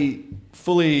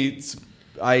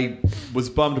I was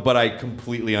bummed, but I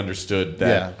completely understood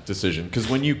that decision. Because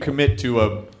when you commit to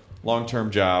a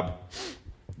long-term job,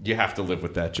 you have to live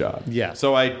with that job. Yeah.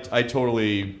 So I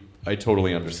totally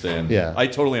understand. Yeah. I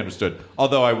totally understood.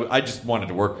 Although I just wanted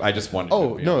to work. I just wanted to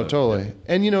Oh, no, totally.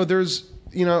 And, there's...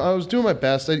 I was doing my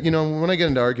best. When I get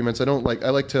into arguments, I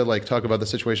like to talk about the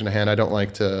situation at hand. I don't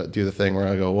like to do the thing where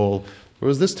I go, well, where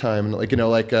was this time? And I do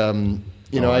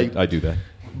that.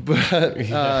 But,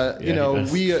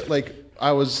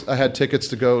 I had tickets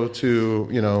to go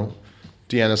to,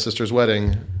 Deanna's sister's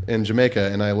wedding in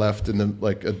Jamaica, and I left in a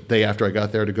day after I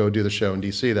got there to go do the show in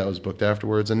DC. That was booked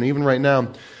afterwards. And even right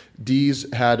now, Dee's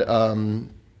had,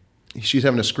 she's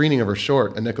having a screening of her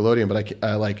short at Nickelodeon, but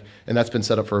and that's been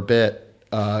set up for a bit.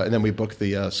 And then we booked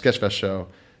the Sketchfest show,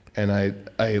 and I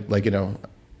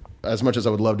as much as I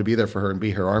would love to be there for her and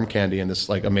be her arm candy in this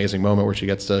amazing moment where she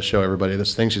gets to show everybody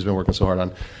this thing she's been working so hard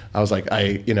on, I was like,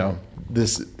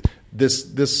 This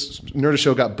Nerdist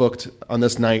show got booked on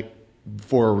this night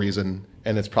for a reason,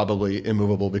 and it's probably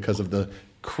immovable because of the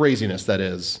craziness that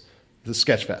is the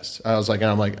Sketchfest. I was like,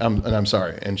 I'm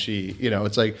sorry, and she,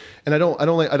 it's like, and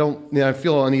I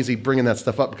feel uneasy bringing that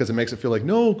stuff up because it makes it feel like,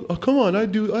 no, come on, I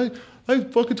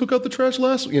fucking took out the trash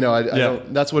last, I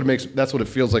don't. That's what it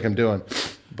feels like I'm doing.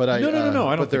 But no.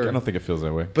 I don't think it feels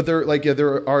that way. But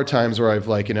there are times where I've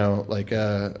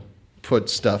put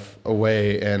stuff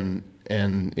away and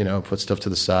put stuff to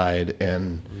the side,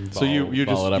 and so you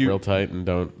ball it up real tight and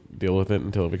don't deal with it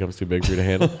until it becomes too big for you to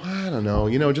handle. I don't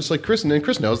know, just like Chris, and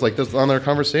Chris knows, this on their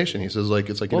conversation. He says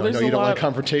it's like, you don't like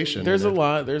confrontation. There's a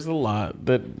lot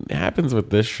that happens with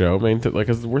this show. I mean,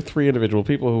 because we're 3 individual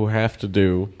people who we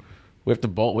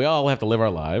all have to live our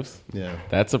lives. Yeah,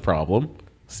 that's a problem.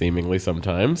 Seemingly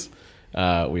sometimes,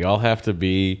 we all have to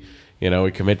be.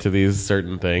 We commit to these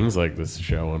certain things, like this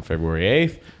show on February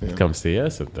 8th. Yeah. Come see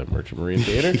us at the Merchant Marine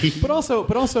Theater. but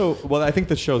also, well, I think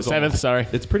the show's... The 7th, sorry.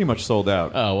 It's pretty much sold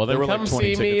out. Oh, well, then come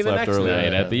see me the next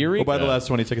night at the Eureka. We'll buy the last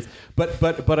 20 tickets.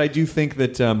 But I do think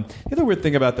that... the other weird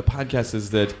thing about the podcast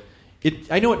is that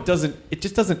I know it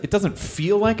doesn't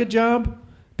feel like a job,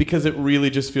 because it really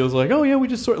just feels like, oh, yeah, we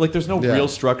just there's no real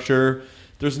structure.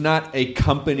 There's not a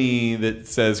company that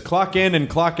says clock in and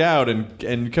clock out and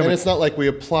come. And it's not like we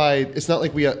applied. It's not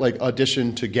like we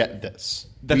auditioned to get this.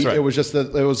 That's right. It was just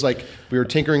that it was like we were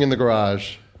tinkering in the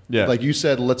garage. Yeah. Like you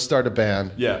said, let's start a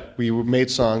band. Yeah. We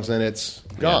made songs and it's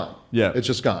gone. Yeah. It's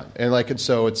just gone. And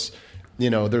so it's.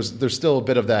 There's still a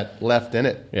bit of that left in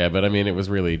it. Yeah, but I mean, it was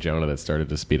really Jonah that started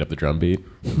to speed up the drum beat.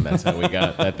 And that's how we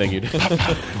got that thing you did.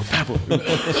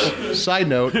 Side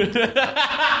note,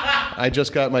 I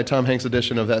just got my Tom Hanks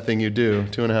edition of That Thing You Do,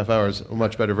 2.5 hours, a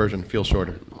much better version, feels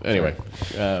shorter. Anyway,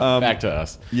 back to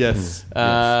us. Yes.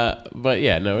 But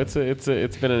yeah, no, it's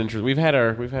been an interest. We've had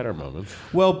our moments.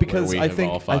 Well, because I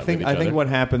think what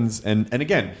happens, and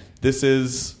again, I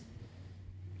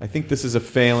think this is a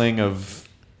failing of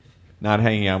not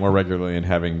hanging out more regularly and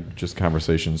having just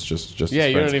conversations. Just Yeah, as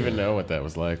you friends. don't even know what that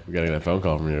was like. We got that phone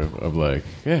call from you of like,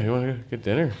 yeah, you want to get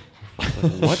dinner?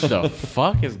 What the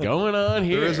fuck is going on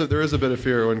here? There is a bit of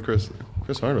fear when Chris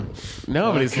Hardwick.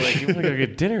 No, but he's like, you want to go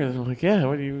get dinner? And I'm like, yeah.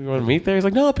 What do you want to meet there? He's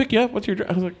like, no, I'll pick you up. What's your?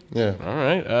 I was like, Yeah. all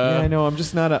right. Yeah, I know. I'm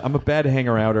just not. I'm a bad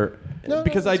hanger outer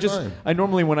because I that's just. fine. I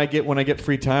normally when I get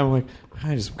free time, I'm like,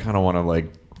 I just kind of want to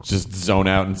like just zone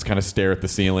out and kind of stare at the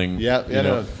ceiling. Yeah, you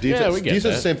know? no. Dee Yeah, we says get the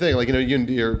that. same thing. Like, you know, you and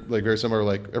Dee are like very similar.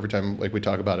 Like every time like we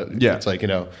talk about it, Yeah. it's like, you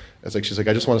know, it's like she's like,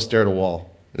 I just want to stare at a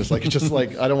wall. It's like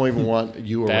I don't even want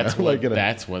you around. That's what, like, you know.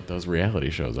 that's what those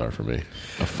reality shows are for me.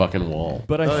 A fucking wall.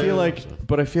 But I feel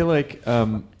like,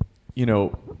 you know,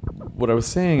 what I was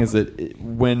saying is that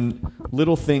when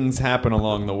little things happen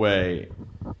along the way,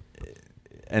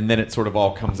 and then it sort of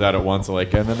all comes out at once,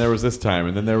 like, and then there was this time,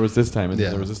 and then there was this time, and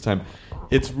then there was this time.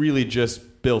 It's really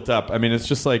just built up. I mean, it's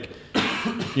just like,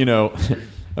 you know,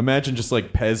 imagine just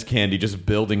like Pez candy just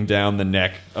building down the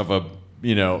neck of a,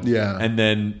 you know, and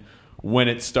then when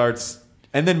it starts,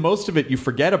 and then most of it you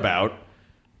forget about.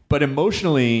 But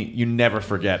emotionally, you never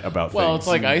forget about Well, things. it's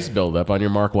like ice buildup on your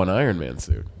Mark 1 Iron Man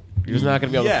suit. You're just not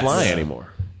going to be able to fly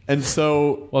anymore. And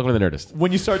so, welcome to the Nerdist.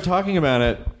 When you start talking about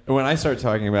it, when I start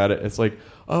talking about it, it's like,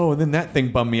 oh, and then that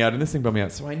thing bummed me out, and this thing bummed me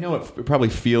out. So I know it probably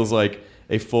feels like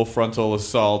a full frontal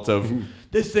assault of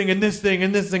this thing and this thing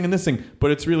and this thing and this thing. But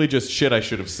it's really just shit I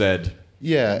should have said.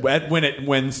 Yeah.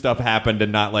 When stuff happened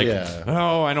and not like,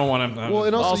 oh, I don't want to. Well,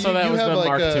 and also that you was have the like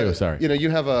Mark a, II, sorry. You know, you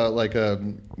have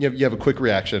you have a quick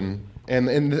reaction, and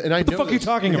I What the fuck are you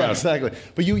talking about? Exactly,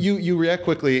 but you react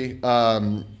quickly,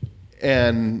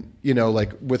 and you know,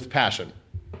 like with passion.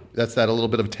 That's that a little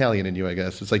bit of Italian in you, I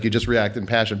guess. It's like you just react in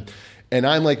passion. And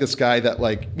I'm like this guy that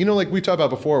like, you know, like we talked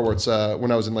about before where it's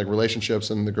when I was in like relationships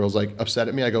and the girl's like upset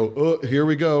at me, I go, oh, here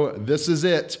we go. This is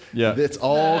it. Yeah. It's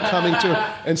all coming to.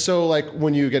 And so like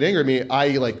when you get angry at me,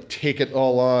 I like take it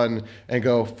all on and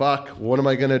go, fuck, what am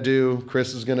I going to do?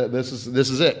 Chris is going to, this is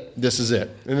it. This is it.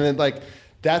 And then like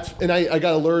I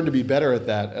got to learn to be better at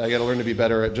that. I got to learn to be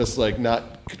better at just like not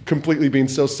completely being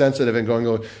so sensitive and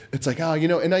going, it's like, oh, you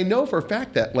know, and I know for a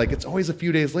fact that like it's always a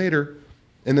few days later.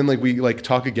 And then, like, we, like,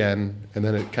 talk again, and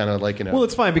then it kind of, like, you know. Well,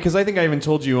 it's fine, because I think I even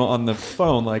told you on the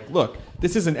phone, like, look,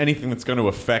 this isn't anything that's going to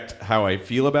affect how I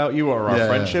feel about you or our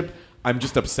friendship. Yeah. I'm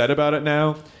just upset about it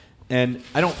now. And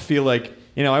I don't feel like,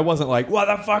 you know, I wasn't like,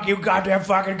 what the fuck, you goddamn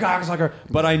fucking cocksucker.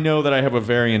 But I know that I have a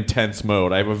very intense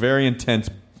mode. I have a very intense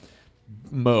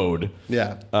mode.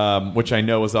 Yeah. Which I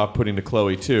know is off-putting to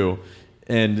Chloe, too,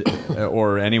 and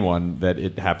or anyone that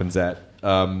it happens at.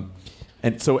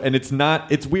 And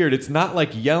it's weird. It's not like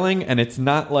yelling, and it's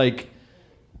not like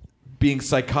being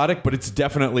psychotic, but it's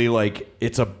definitely like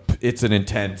it's an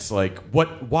intense like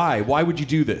why would you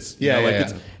do this? You know,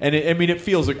 like and it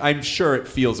feels like, I'm sure it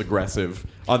feels aggressive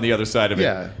on the other side of it.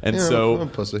 Yeah, and you know, so I'm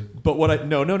a pussy. But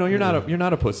you're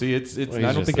not a pussy. It's Well,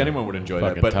 I don't think anyone would enjoy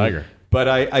that. But tiger. But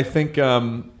I think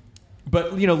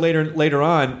but you know later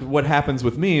on what happens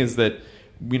with me is that,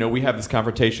 you know, we have this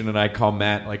confrontation and I call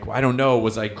Matt like, I don't know,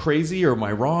 was I crazy or am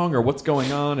I wrong or what's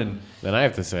going on? And then I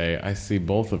have to say, I see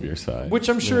both of your sides. Which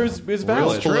I'm sure is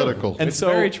valid. Real political. And it's so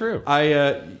very true.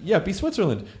 Be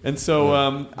Switzerland. And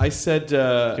so I said... do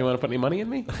you want to put any money in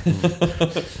me?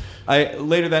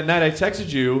 Later that night I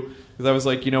texted you because I was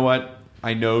like, you know what?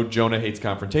 I know Jonah hates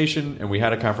confrontation and we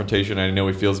had a confrontation and I know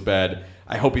he feels bad.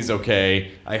 I hope he's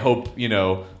okay. I hope, you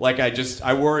know, like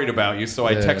I worried about you, so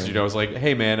I texted you. I was like,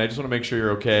 hey, man, I just want to make sure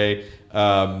you're okay.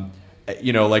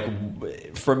 You know,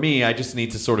 like, for me, I just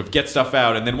need to sort of get stuff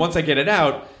out, and then once I get it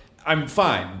out, I'm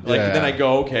fine. Like, then I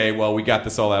go, okay, well, we got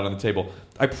this all out on the table.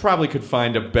 I probably could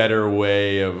find a better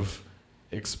way of,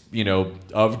 you know,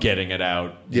 of getting it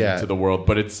out into the world,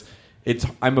 but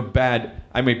I'm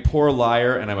a poor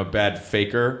liar and I'm a bad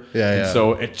faker. And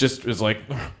so it just is like,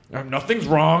 nothing's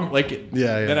wrong. Like,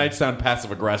 then I'd sound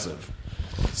passive aggressive.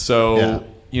 So,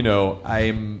 you know, I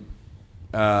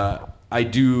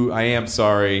am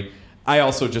sorry. I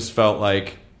also just felt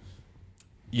like,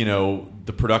 you know,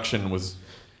 the production was,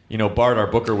 you know, Bart, our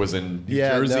booker, was in New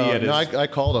Jersey at I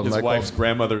called him. His wife's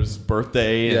grandmother's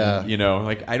birthday. And, you know,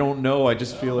 like, I don't know. I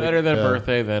just feel like... Better than a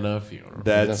birthday than a funeral.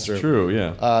 That's true,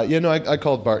 yeah. I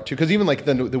called Bart, too. Because even, like,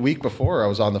 the week before, I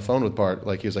was on the phone with Bart.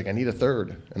 Like, he was like, I need a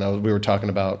third. And we were talking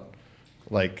about,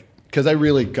 like... Because I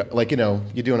really... Like, you know,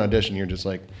 you do an audition, you're just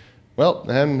like, well,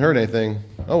 I haven't heard anything.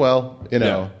 Oh, well, you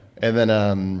know. Yeah. And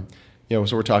then, you know,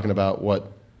 so we're talking about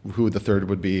who the third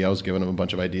would be. I was giving him a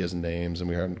bunch of ideas and names, and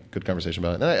we had a good conversation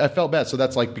about it. And I felt bad. So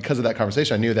that's like, because of that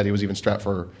conversation, I knew that he was even strapped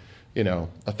for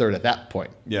a third at that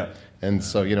point. Yeah. And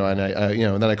so, and I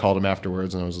and then I called him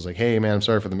afterwards, and I was just like, hey, man, I'm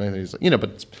sorry for the mess. He's like, but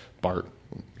it's Bart.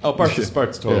 Oh,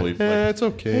 Bart's totally. Yeah, it's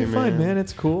okay, Hey, man. fine, man.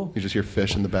 It's cool. You just hear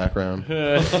fish in the background.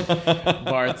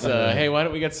 Bart's, hey, why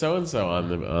don't we get so and so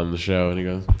on the show? And he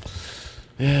goes,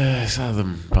 yeah, I saw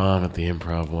them bomb at the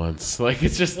Improv once. Like,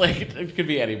 it's just like it could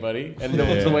be anybody, and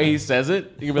the way he says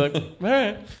it, you can be like, all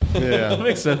right, Yeah. that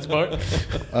makes sense, Bart.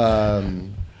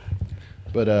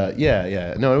 But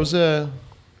yeah. No, it was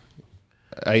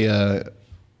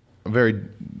very,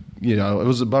 it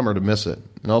was a bummer to miss it,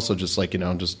 and also just like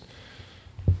just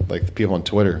like the people on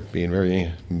Twitter being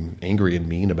very angry and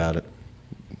mean about it.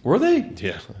 Were they?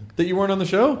 Yeah. That you weren't on the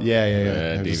show? Yeah.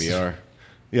 It was- DVR.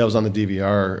 Yeah, I was on the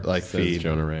DVR feed.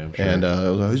 Jonah Ram, sure. And I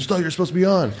was like, I just thought you were supposed to be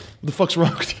on. What the fuck's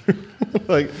wrong with you?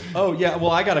 Like, Oh yeah.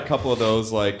 Well, I got a couple of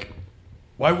those. Like,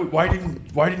 why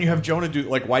didn't you have Jonah do?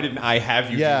 Like, why didn't I have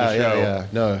you do the show? yeah.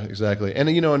 No, exactly. And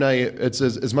and it's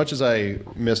as much as I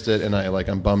missed it, and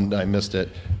I'm bummed I missed it.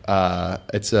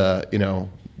 It's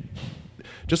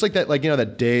just like that, like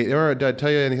that day. Did I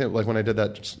tell you anything? Like when I did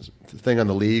that thing on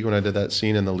the League, when I did that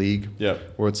scene in the League, Yeah.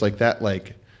 where it's like that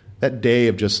day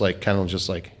of just like kind of just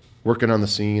like working on the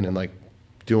scene and like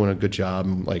doing a good job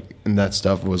and that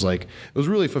stuff was like, it was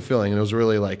really fulfilling, and it was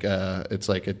really like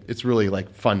it's really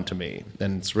like fun to me,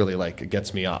 and it's really like it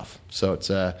gets me off. So it's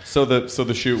So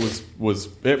the shoot was.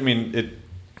 I mean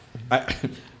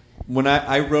when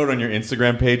I wrote on your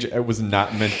Instagram page, it was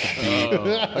not meant to be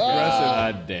aggressive.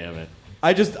 God damn it.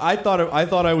 I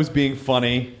thought I was being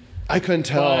funny. I couldn't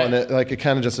tell, But- and it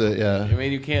kind of just I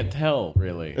mean, you can't tell,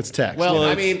 really. It's text. Well, Well,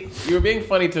 I mean, you were being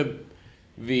funny to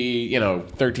the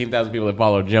 13,000 people that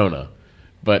follow Jonah,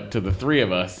 but to the three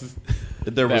of us,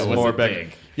 There was that more wasn't back.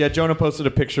 big. Yeah, Jonah posted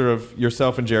a picture of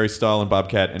yourself and Jerry Stahl and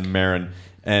Bobcat and Marin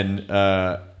and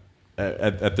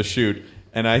at the shoot,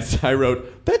 and I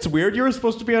wrote, "That's weird. You were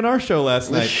supposed to be on our show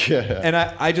last night." Yeah. And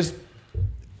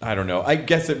I don't know. I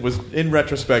guess it was, in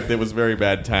retrospect, it was very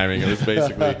bad timing. It was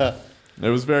basically, it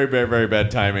was very, very, very bad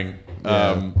timing.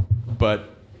 Yeah. But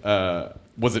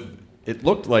was it? It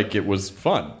looked like it was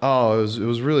fun. Oh, it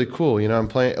was really cool. I'm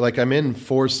playing, like, I'm in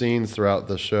 4 scenes throughout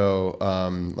the show.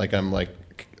 Like I'm like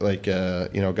a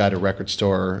guy at a record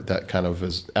store that kind of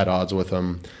is at odds with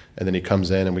him, and then he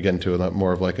comes in and we get into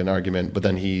more of like an argument. But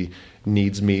then he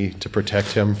needs me to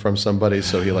protect him from somebody,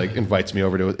 so he like invites me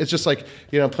over to it. It's just like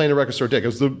I'm playing a record store dick. It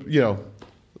was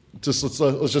just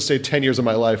let's just say 10 years of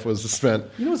my life was spent.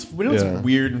 What's Yeah.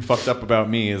 weird and fucked up about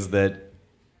me is that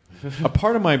a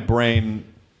part of my brain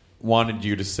wanted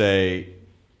you to say,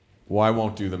 well, I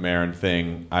won't do the Marin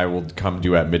thing. I will come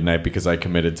do at midnight because I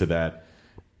committed to that.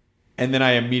 And then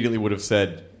I immediately would have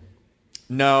said,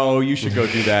 no, you should go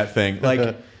do that thing.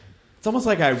 Like, it's almost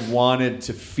like I wanted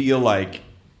to feel like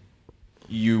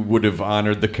you would have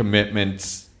honored the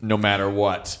commitments no matter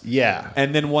what. Yeah.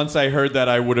 And then once I heard that,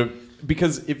 I would have,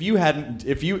 because if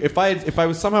I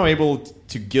was somehow able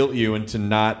to guilt you into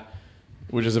not,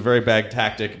 which is a very bad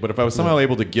tactic, but if I was somehow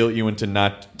able to guilt you into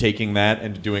not taking that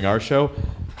and doing our show,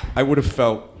 I would have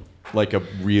felt like a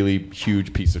really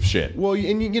huge piece of shit. Well,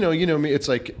 and you know me. It's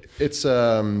like it's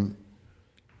a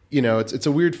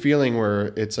weird feeling where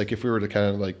it's like if we were to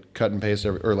kind of like cut and paste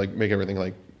or like make everything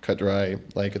like cut dry,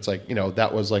 like it's like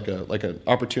that was like an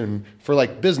opportune for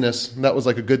like business. That was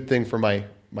like a good thing for my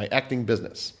acting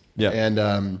business. Yeah.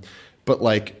 And but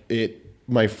like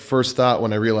my first thought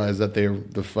when I realized that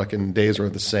the fucking days were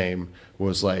the same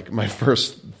was like my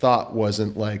first thought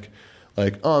wasn't like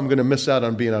oh, I'm gonna miss out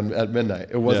on being on at midnight.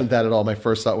 It wasn't that at all. My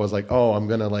first thought was like, oh, I'm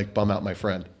gonna like bum out my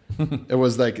friend. It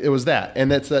was that,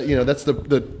 and that's that's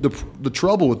the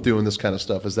trouble with doing this kind of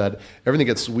stuff is that everything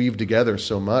gets weaved together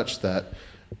so much that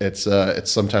it's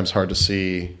sometimes hard to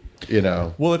see.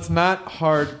 Well, it's not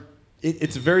hard.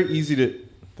 It's very easy to.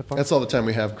 That's all the time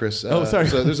we have, Chris. Oh, sorry.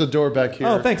 So there's a door back here.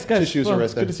 Oh, thanks, guys. Tissues Well, are right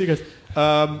it's there. good to see you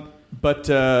guys. But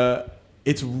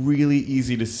it's really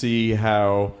easy to see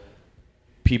how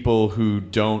people who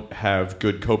don't have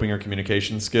good coping or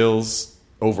communication skills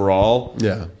overall,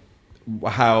 Yeah.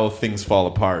 how things fall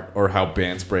apart, or how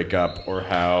bands break up, or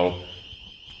how.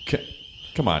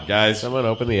 Come on, guys. Someone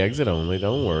open the exit only.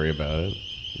 Don't worry about it.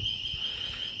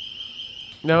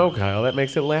 No, Kyle, that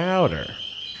makes it louder.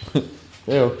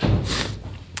 Ew.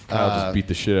 I'll just beat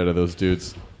the shit out of those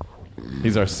dudes.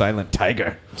 He's our silent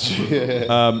tiger.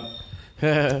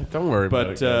 Don't worry about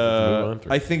it. But Guys. Let's move on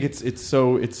through. I think it's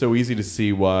so easy to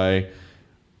see why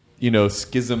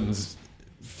schisms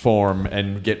form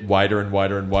and get wider and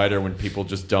wider and wider when people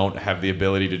just don't have the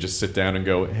ability to just sit down and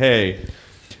go, hey,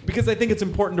 because I think it's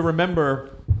important to remember,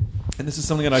 and this is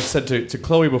something that I've said to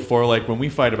Chloe before, like when we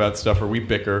fight about stuff or we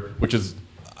bicker, which is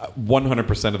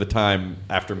 100% of the time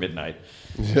after midnight.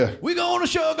 Yeah. We're going to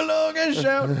shug along and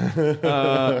shout.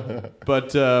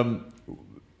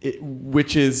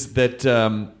 Which is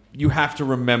that you have to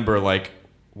remember, like,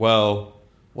 well,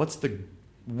 what's the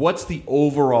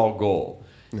overall goal?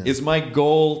 Yeah. Is my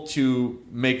goal to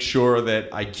make sure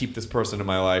that I keep this person in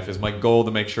my life? Is my goal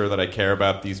to make sure that I care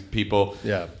about these people?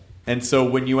 Yeah. And so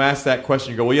when you ask that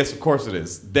question, you go, well, yes, of course it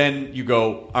is. Then you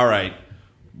go, all right,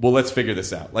 well, let's figure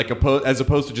this out. Like, as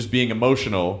opposed to just being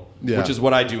emotional, which is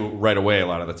what I do right away a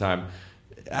lot of the time.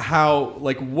 How,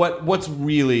 like, what's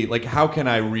really, like, how can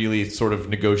I really sort of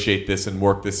negotiate this and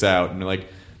work this out? And like,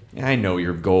 I know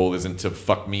your goal isn't to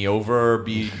fuck me over or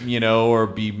be, or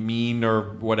be mean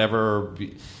or whatever.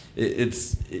 You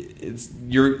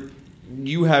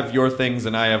have your things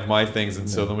and I have my things. And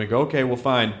so then we go, okay, well,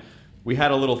 fine. We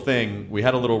had a little thing. We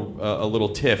had a little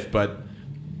tiff, but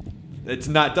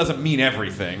it doesn't mean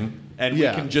everything. And we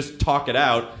can just talk it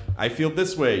out. I feel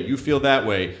this way. You feel that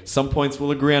way. Some points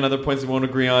we'll agree on. Other points we won't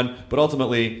agree on. But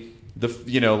ultimately,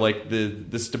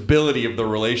 the stability of the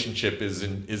relationship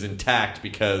is intact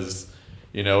because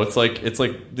it's like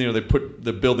they put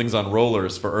the buildings on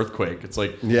rollers for earthquake. It's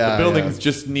like the building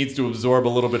just needs to absorb a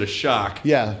little bit of shock.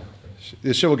 Yeah.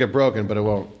 The shit will get broken, but it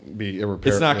won't be irreparable.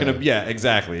 It's not going to. Yeah,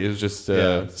 exactly. It's just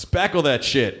spackle that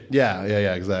shit. Yeah,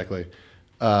 exactly.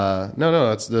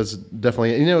 No, that's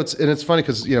definitely. It's funny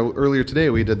because earlier today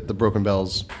we did the Broken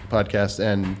Bells podcast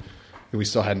and we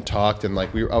still hadn't talked and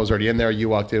like I was already in there. You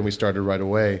walked in, we started right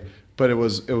away. But it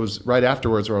was right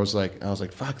afterwards where I was like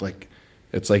fuck, like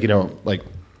it's like like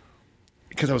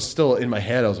because I was still in my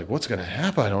head. I was like, what's going to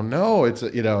happen? I don't know. It's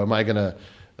am I gonna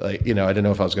I didn't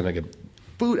know if I was going to get.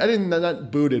 Not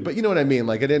booted, but you know what I mean.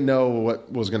 Like I didn't know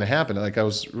what was going to happen. Like I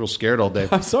was real scared all day.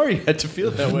 I'm sorry you had to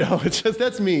feel that way. No, it's just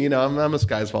that's me. I'm a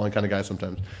skies falling kind of guy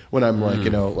sometimes. When I'm like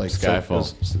like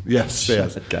Skyfall. Yes.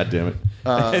 God damn it.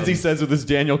 As he says with his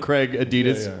Daniel Craig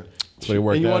Adidas. Yeah. That's what he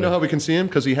worked and you out want to know how we can see him?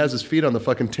 Because he has his feet on the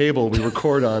fucking table we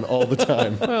record on all the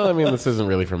time. Well, I mean, this isn't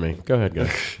really for me. Go ahead,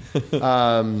 guys.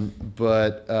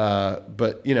 But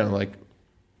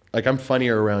like I'm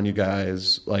funnier around you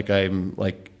guys. Like I'm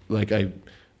like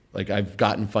I've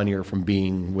gotten funnier from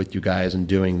being with you guys and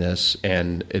doing this,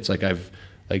 and it's like I've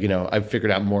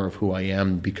figured out more of who I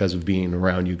am because of being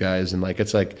around you guys, and like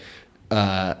it's like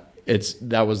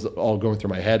that was all going through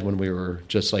my head when we were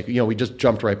just like we just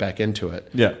jumped right back into it.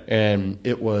 Yeah, and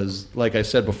it was like I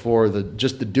said before, the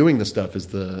doing the stuff is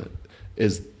the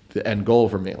end goal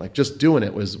for me. Like just doing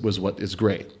it was what is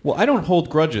great. Well, I don't hold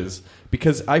grudges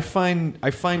because I find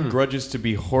grudges to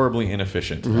be horribly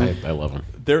inefficient. Mm-hmm. I love them.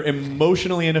 They're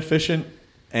emotionally inefficient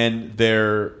and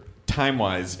they're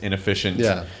time-wise inefficient.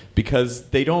 Yeah. Because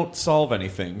they don't solve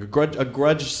anything. A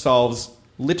grudge solves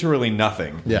literally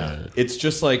nothing. Yeah. It's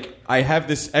just like I have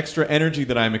this extra energy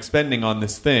that I'm expending on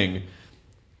this thing.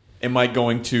 Am I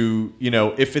going to,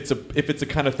 if it's a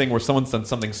kind of thing where someone's done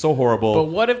something so horrible? But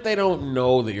what if they don't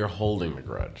know that you're holding the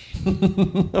grudge?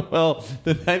 Well,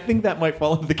 then I think that might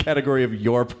fall into the category of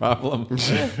your problem.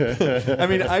 I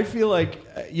mean, I feel like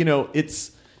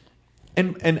it's,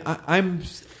 and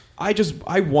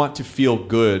I want to feel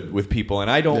good with people,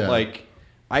 and I don't like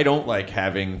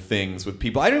having things with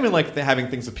people. I don't even like having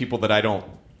things with people that I don't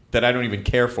even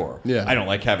care for. Yeah. I don't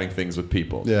like having things with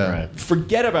people. Yeah. Right.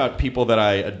 Forget about people that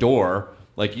I adore,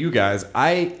 like you guys.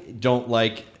 I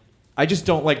just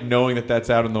don't like knowing that that's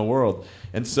out in the world.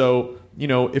 And so,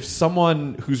 if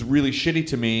someone who's really shitty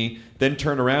to me then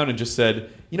turned around and just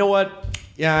said, you know what?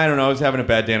 Yeah, I don't know. I was having a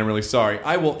bad day and I'm really sorry.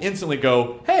 I will instantly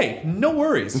go, hey, no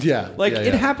worries. Yeah.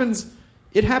 It happens.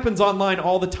 It happens online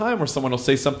all the time where someone will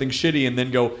say something shitty and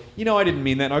then go, I didn't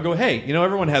mean that. And I'll go, hey,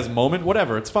 everyone has a moment,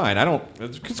 whatever, it's fine.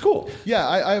 It's cool. Yeah,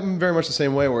 I'm very much the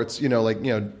same way where it's,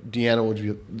 Deanna would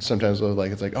be sometimes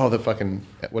like, it's like, oh,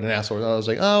 what an asshole. And I was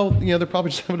like, oh, they're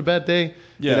probably just having a bad day.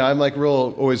 Yeah. I'm like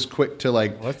always quick to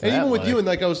like, what's and that even with like? you and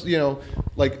like I was,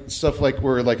 like stuff like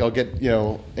where like I'll get,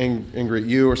 angry at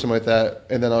you or something like that.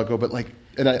 And then I'll go, but like,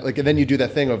 and then you do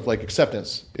that thing of like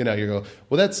acceptance. You go,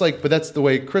 well, that's like, but that's the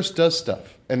way Chris does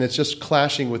stuff, and it's just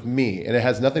clashing with me, and it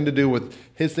has nothing to do with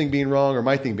his thing being wrong or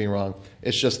my thing being wrong.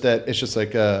 It's just they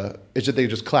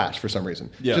just clash for some reason.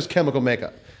 Yeah. Just chemical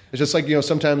makeup. It's just like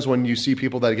sometimes when you see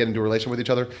people that get into a relation with each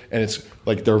other, and it's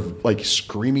like they're like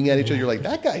screaming at each other. You're like,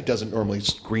 that guy doesn't normally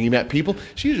scream at people.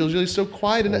 She's usually so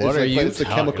quiet, and What are you it's the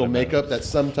talking chemical about? makeup that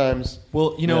sometimes.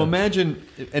 Well, imagine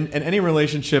in any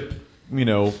relationship,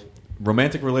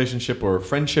 romantic relationship or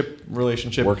friendship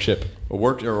relationship, Workship.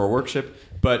 or workship.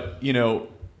 But you're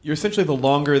essentially, the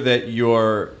longer that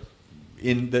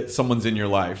someone's in your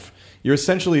life, you're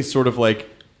essentially sort of like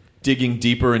digging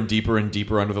deeper and deeper and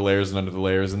deeper under the layers and under the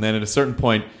layers, and then at a certain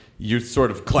point you sort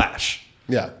of clash.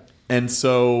 Yeah. And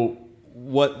so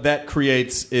what that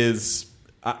creates is,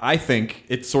 I think,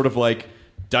 it's sort of like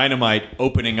dynamite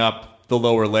opening up the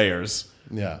lower layers.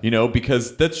 Yeah.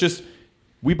 Because that's just,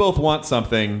 we both want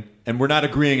something and we're not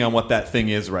agreeing on what that thing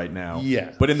is right now.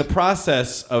 Yeah. But in the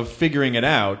process of figuring it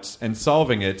out and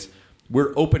solving it,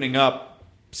 we're opening up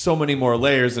so many more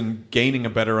layers and gaining a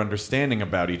better understanding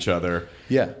about each other.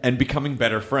 Yeah. And becoming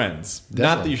better friends. Not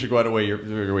Definitely. that you should go out of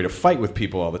your way to fight with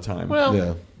people all the time. Well,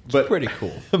 Yeah. it's pretty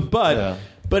cool. But Yeah.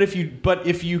 but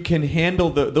if you can handle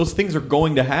those things are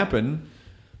going to happen,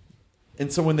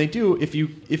 and so when they do, if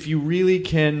you really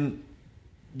can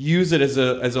use it as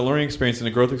a learning experience and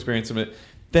a growth experience,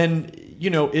 then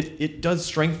it does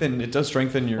strengthen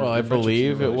your. Well, I your friendships and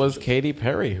believe your it was Katy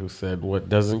Perry who said, "What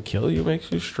doesn't kill you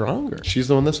makes you stronger." She's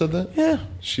the one that said that? Yeah,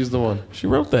 She's the one. she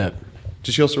wrote that.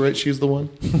 Did she also write She's the One?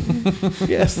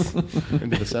 Yes, Into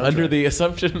the soundtrack? under the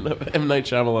assumption of M. Night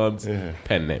Shyamalan's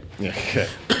pen name. Yeah, okay.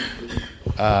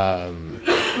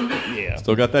 Yeah.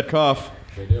 Still got that cough.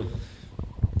 I do.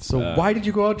 So why did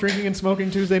you go out drinking and smoking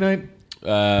Tuesday night?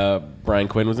 Brian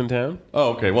Quinn was in town.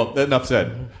 Oh, okay. Well, enough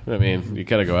said. I mean, you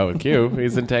gotta go out with Q.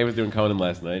 He's in town. He was doing Conan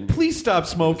last night. Please stop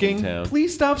smoking. in town.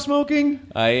 Please stop smoking.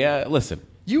 I listen.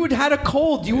 You had a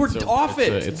cold. You were off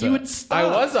it. It's You would stop. I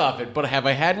was off it, but have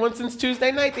I had one since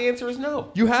Tuesday night? The answer is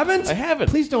no. You haven't? I haven't.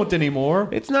 Please don't anymore.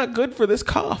 It's not good for this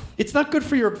cough. It's not good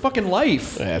for your fucking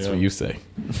life. That's what you say.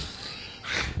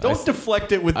 Don't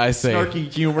deflect it with I say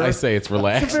snarky humor. I say it's It's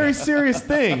relaxing. a very serious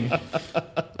thing.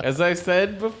 As I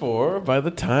said before, by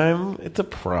the time it's a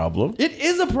problem, It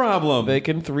is a problem. they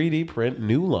can 3D print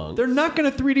new lungs. They're not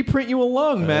going to 3D print you a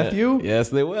lung, Matthew. Yes,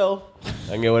 they will.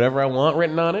 I can get whatever I want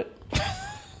written on it.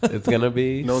 It's gonna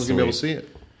be. No one's going to be able to see it.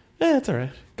 Yeah, it's all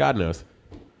right. God knows.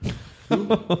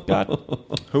 God.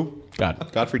 Who?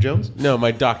 God. Godfrey Jones? No, my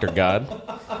Dr. God.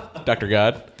 Dr.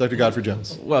 God. Dr. Godfrey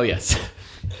Jones. Well, yes.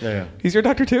 Yeah. He's your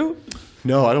doctor too?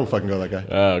 No, I don't fucking know that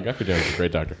guy. Godfrey Jones is a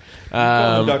great doctor.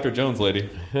 Dr. Jones, lady.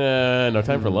 No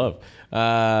time for love.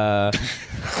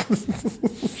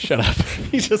 Shut up.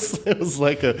 It was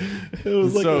like a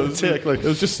tick. Like, it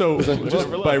was just so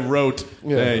just by rote.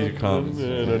 Yeah. There you come.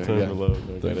 No time for love.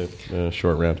 No, got it.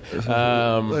 Short round.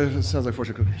 it sounds like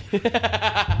fortune cookie.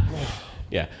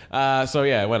 Yeah. So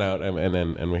yeah, I went out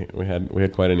and we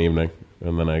had quite an evening,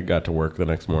 and then I got to work the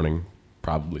next morning,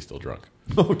 probably still drunk,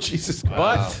 Oh, Jesus.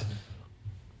 but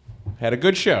had a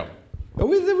good show. Oh,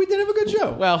 we did have a good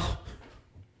show. Well,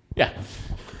 yeah.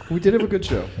 We did have a good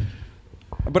show.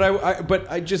 But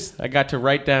I just I got to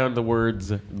write down the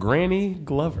words Granny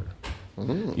Glover.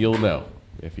 You'll know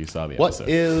if you saw the What episode.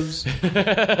 is...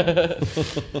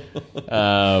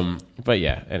 But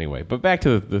yeah, anyway. But back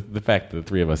to the fact that the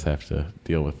three of us have to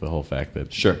deal with the whole fact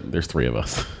that there's three of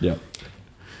us. yeah.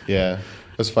 Yeah.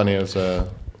 It was funny. It was...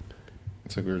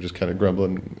 It's like we were just kind of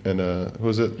grumbling, and who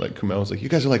was it? Like Kumail was like, "You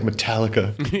guys are like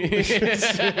Metallica."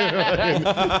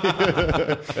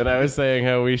 And I was saying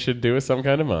how we should do some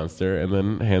kind of monster and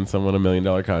then hand someone $1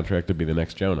 million contract to be the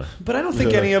next Jonah. But I don't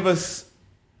think any of us...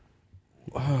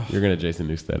 You're going to Jason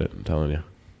Newsted it, I'm telling you.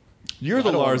 You're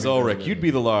the Lars Ulrich. You'd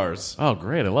be the Lars. Oh,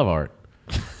 great. I love art.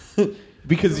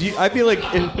 Because I feel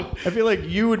like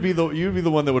you would be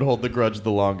the one that would hold the grudge the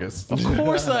longest. Of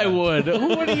course I would.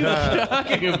 What are you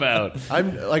talking about?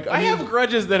 I have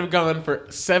grudges that have gone for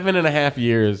 7.5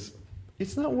 years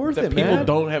It's not worth that it, people man.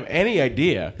 don't have any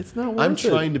idea. It's not worth I'm it.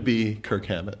 trying to be Kirk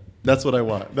Hammett. That's what I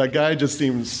want. That guy just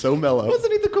seems so mellow.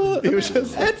 Wasn't he the cool? He was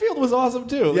just- Hetfield was awesome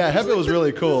too. Yeah, Hetfield was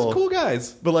really cool. Cool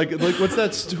guys. But like what's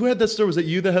that? Who had that story? Was it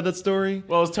you that had that story?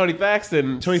 Well, it's Tony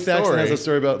Thaxton. Tony Thaxton has a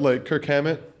story about like Kirk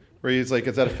Hammett, where he's like,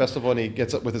 it's at a festival and he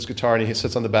gets up with his guitar and he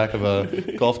sits on the back of a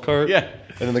golf cart. Yeah.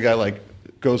 And then the guy like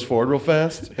goes forward real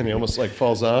fast and he almost like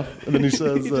falls off. And then he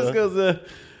says, He just goes,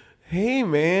 "Hey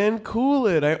man, cool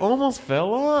it! I almost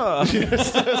fell off." like,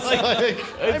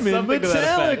 I'm in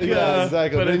Metallica. yeah,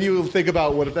 exactly. But But then you think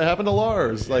about what if that happened to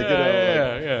Lars? Like,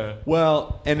 yeah.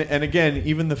 Well, and again,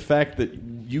 even the fact that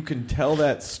you can tell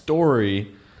that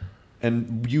story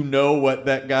and you know what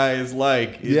that guy is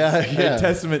like is a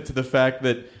testament to the fact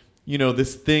that, you know,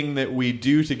 this thing that we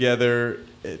do together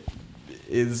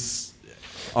is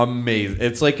amazing.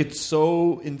 It's like it's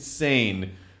so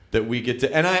insane that we get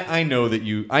to, and I know that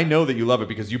you love it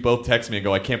because you both text me and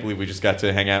go, I can't believe we just got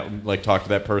to hang out and like talk to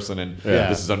that person and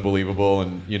this is unbelievable,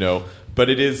 and you know, but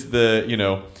it is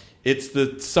it's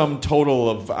the sum total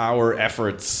of our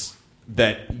efforts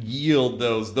that yield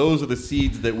those are the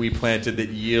seeds that we planted that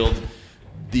yield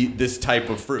this type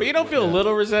of fruit. But you don't feel a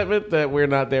little resentment that we're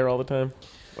not there all the time?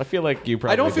 I feel like you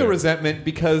probably I don't feel do. resentment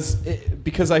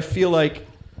because I feel like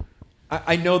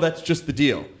I know that's just the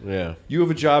deal. Yeah. You have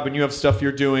a job and you have stuff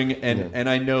you're doing, and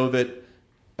I know that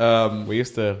We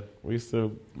used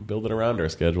to build it around our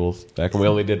schedules back when we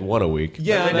only did one a week.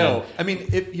 Yeah, I know. I mean,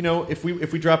 if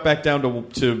we drop back down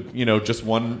to just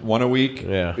one a week,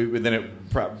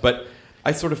 but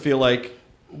I sort of feel like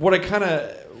what I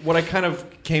kind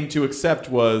of came to accept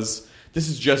was this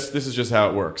is just how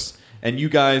it works. And you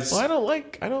guys, Well, I don't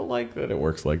like that it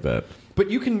works like that. but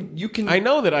you can. I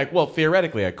know that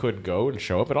theoretically I could go and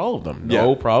show up at all of them.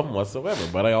 No problem whatsoever.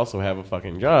 But I also have a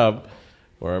fucking job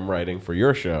where I'm writing for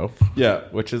your show. Yeah.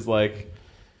 Which is like,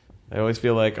 I always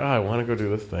feel like, I want to go do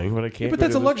this thing, but I can't. But go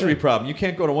that's do a this luxury thing. problem. You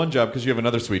can't go to one job because you have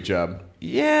another sweet job.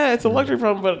 Yeah, it's a luxury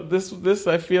problem, but this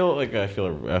I feel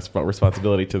a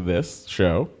responsibility to this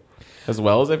show, as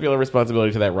well as I feel a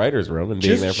responsibility to that writer's room and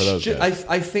being there for those guys.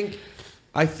 I think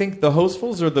the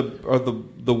hostfuls are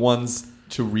the ones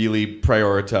to really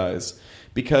prioritize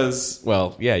because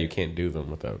you can't do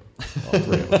them without all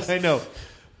three of us. I know.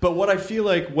 But what I feel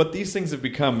like what these things have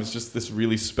become is just this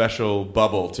really special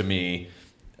bubble to me.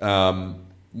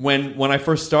 When I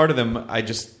first started them, I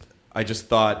just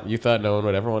thought... You thought no one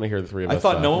would ever want to hear the three of us I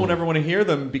thought talk. no one would ever want to hear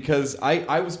them because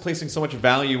I was placing so much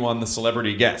value on the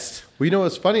celebrity guest. Well, you know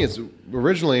what's funny is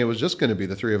originally it was just going to be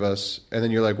the three of us, and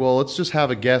then you're like, well, let's just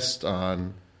have a guest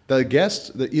on. The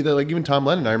guest, even Tom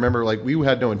Lennon, I remember we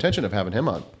had no intention of having him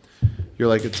on. You're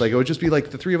like, it would just be like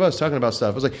the three of us talking about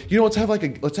stuff. I was like, let's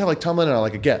have Tom Lennon on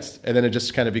like a guest, and then it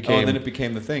just kind of became. And then it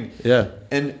became the thing. Yeah.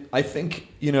 And I think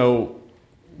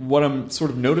what I'm sort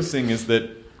of noticing is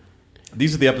that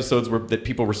these are the episodes that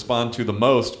people respond to the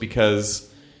most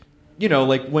because,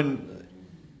 when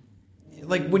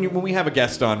we have a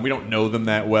guest on, we don't know them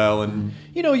that well, and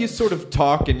you sort of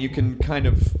talk and you can kind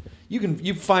of.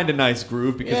 You find a nice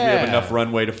groove because we have enough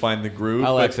runway to find the groove.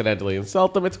 I'll accidentally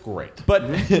insult them. It's great. But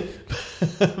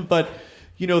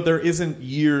there isn't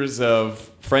years of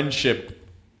friendship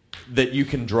that you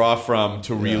can draw from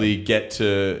to really get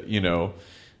to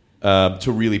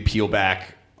to really peel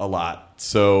back a lot.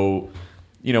 So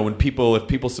if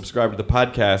people subscribe to the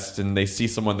podcast and they see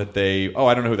someone that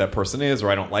I don't know who that person is or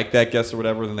I don't like that guest or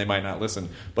whatever, then they might not listen.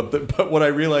 But what I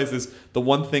realize is the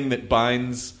one thing that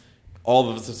binds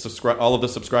all of the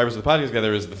subscribers of the podcast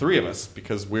together is the three of us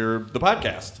because we're the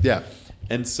podcast. Yeah.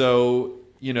 And so,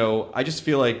 I just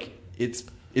feel like it's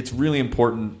really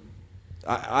important.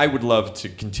 I would love to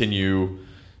continue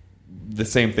the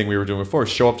same thing we were doing before.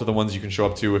 Show up to the ones you can show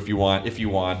up to if you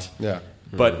want. Yeah.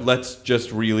 But let's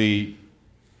just really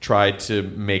try to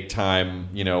make time,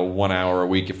 1 hour a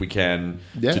week if we can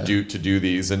to do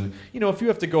these. And if you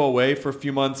have to go away for a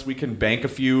few months, we can bank a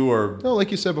few or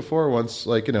like you said before once,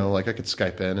 I could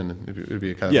Skype in and it'd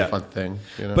be kind of a fun thing.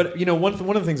 But one of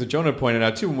the things that Jonah pointed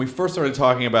out too, when we first started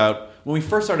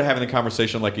having the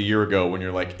conversation like a year ago, when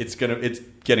you're like, it's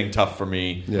getting tough for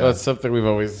me. Yeah. Well, it's something we've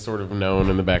always sort of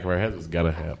known in the back of our heads was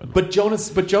gonna happen. But Jonah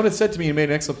said to me, he made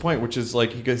an excellent point, which is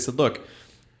like he said, look,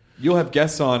 you'll have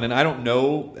guests on, and I don't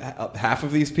know half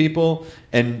of these people,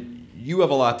 and you have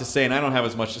a lot to say, and I don't have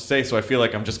as much to say, so I feel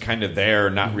like I'm just kind of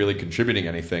there, not really contributing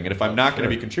anything. And if I'm not going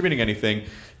to be contributing anything,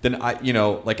 then I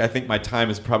think my time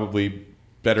is probably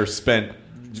better spent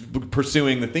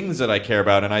pursuing the things that I care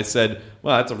about. And I said,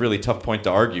 well, that's a really tough point to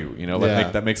argue.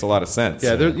 That makes a lot of sense.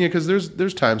 Yeah, because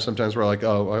there's times sometimes where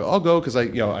I'll go because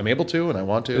I'm able to and I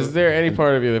want to. Is there any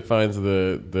part of you that finds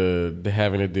the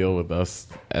having to deal with us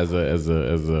as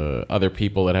other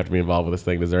people that have to be involved with this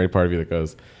thing? Is there any part of you that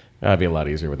goes, it'd be a lot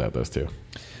easier without those two?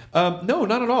 No,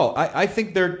 not at all. I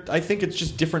think it's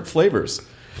just different flavors.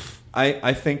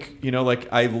 I think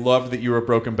I loved that you were at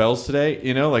Broken Bells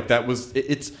today. That was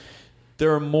it's.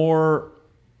 There are more.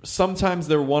 Sometimes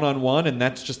they're one-on-one, and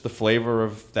that's just the flavor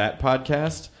of that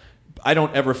podcast. I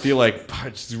don't ever feel like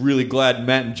I'm just really glad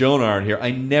Matt and Jonah aren't here.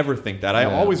 I never think that. I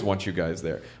always want you guys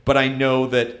there, but I know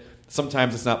that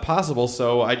sometimes it's not possible.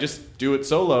 So I just do it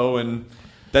solo, and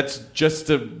that's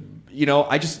just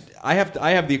I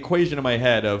have the equation in my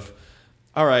head of,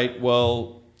 all right,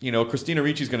 well. Christina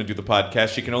Ricci's going to do the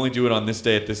podcast. She can only do it on this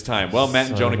day at this time. Well, Matt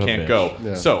and Jonah can't go.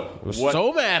 Yeah. So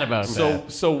so mad about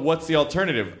that. So what's the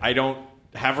alternative? I don't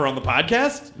have her on the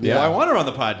podcast? Yeah. Well, I want her on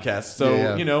the podcast. So,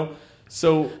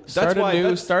 so that's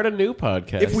why... Start a new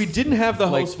podcast. If we didn't have the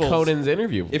like hostfuls... Conan's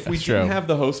interview. If we didn't have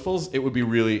the hostfuls, it would be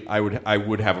really... I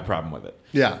would have a problem with it.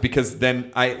 Yeah. Because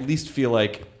then I at least feel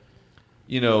like,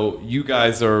 you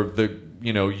guys are the...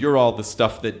 you're all the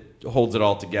stuff that holds it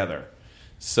all together.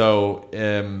 So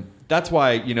that's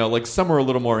why some are a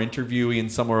little more interviewee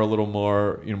and some are a little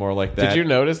more more like that. Did you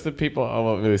notice that people?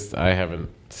 Well, at least I haven't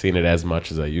seen it as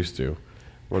much as I used to.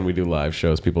 When we do live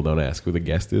shows, people don't ask who the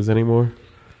guest is anymore.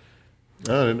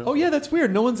 I don't know. Oh yeah, that's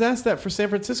weird. No one's asked that for San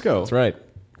Francisco. That's right.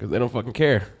 Because they don't fucking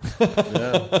care.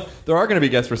 There are going to be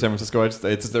guests for San Francisco.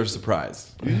 It's their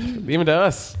surprise. Even to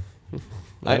us.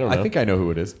 I don't know. I think I know who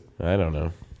it is. I don't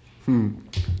know.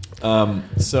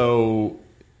 So,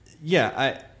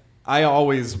 yeah, I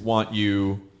always want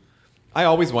you. I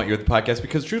always want you at the podcast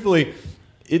because, truthfully,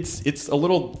 it's a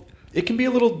little. It can be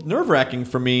a little nerve-wracking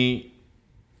for me.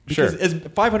 Because as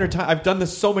 500 times, I've done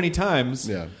this so many times.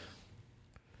 Yeah.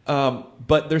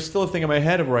 But there's still a thing in my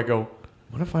head where I go,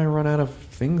 what if I run out of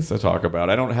things to talk about?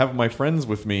 I don't have my friends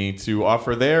with me to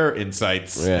offer their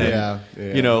insights. Yeah.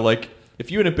 And, you know, like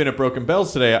if you hadn't been at Broken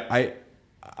Bells today,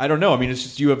 I don't know. I mean, it's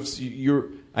just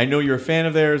I know you're a fan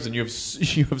of theirs, and you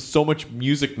have so much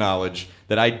music knowledge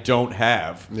that I don't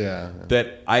have. Yeah.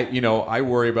 That I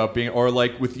worry about being, or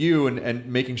like with you and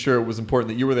making sure it was important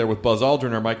that you were there with Buzz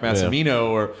Aldrin or Mike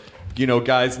Massimino or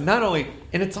guys. Not only,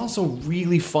 and it's also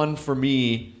really fun for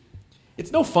me.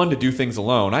 It's no fun to do things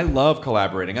alone. I love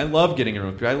collaborating. I love getting in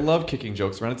with people. I love kicking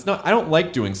jokes around. I don't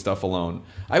like doing stuff alone.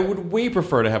 I would way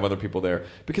prefer to have other people there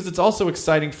because it's also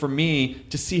exciting for me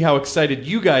to see how excited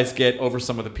you guys get over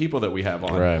some of the people that we have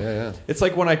on. Right. Yeah. It's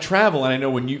like when I travel, and I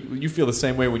know when you feel the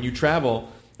same way when you travel,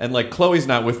 and like Chloe's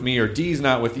not with me or Dee's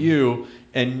not with you,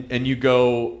 and you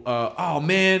go, oh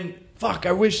man, fuck,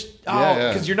 I wish,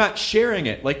 because you're not sharing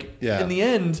it. Like in the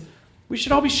end, we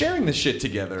should all be sharing this shit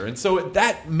together. And so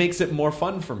that makes it more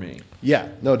fun for me. Yeah.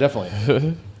 No,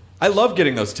 definitely. I love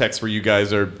getting those texts where you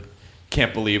guys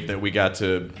can't believe that we got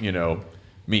to,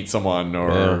 meet someone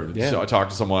or talk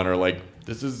to someone, or like,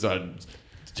 this is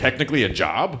technically a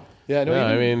job. Yeah. No,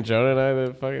 I mean, Jonah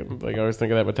and I, I always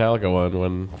think of that Metallica one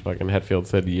when fucking Hetfield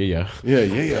said, yeah. Yeah.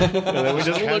 And then we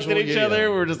just looked at each other.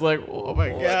 We were just like, oh my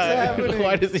God.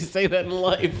 Why does he say that in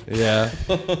life? Yeah.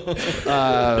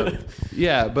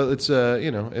 Yeah, but it's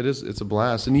it's a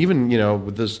blast. And even,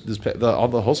 with all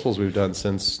the hostefuls we've done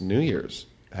since New Year's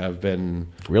have been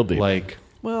real deep. Like,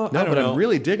 Well, no, I don't but know. I'm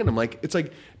really digging them. Like, it's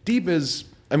like deep is,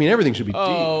 I mean, everything should be deep.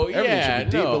 Oh, Everything yeah, should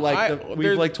be deep. no, But like, we've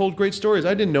there's- like told great stories.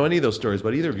 I didn't know any of those stories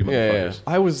about either of you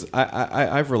motherfuckers.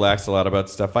 I've relaxed a lot about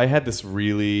stuff. I had this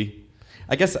really,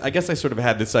 I guess I sort of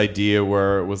had this idea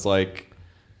where it was like,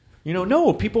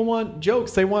 no, people want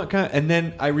jokes. They want and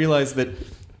then I realized that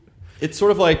it's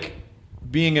sort of like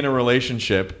being in a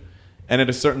relationship, and at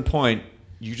a certain point,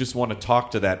 you just want to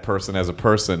talk to that person as a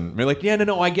person. You're like,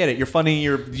 no, I get it. You're funny.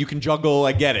 You can juggle.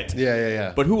 I get it.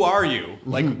 Yeah. But who are you?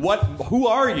 Like, who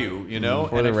are you? For And the I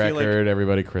feel like- record,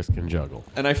 everybody, Chris can juggle.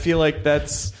 and I feel like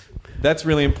that's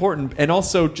really important. And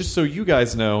also, just so you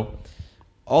guys know,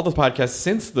 all the podcasts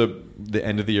since the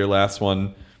end of the year, last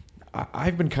one,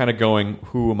 I've been kind of going,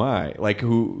 who am I? Like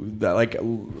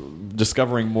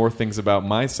discovering more things about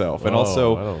myself, and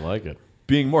also I don't like it.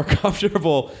 being more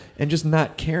comfortable and just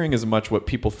not caring as much what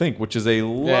people think, which is a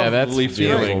lovely that's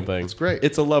feeling. beautiful thing. It's great.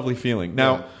 It's a lovely feeling.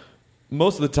 Now,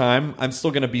 most of the time, I'm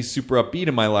still going to be super upbeat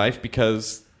in my life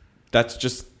because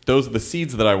those are the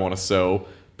seeds that I want to sow,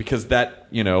 because that,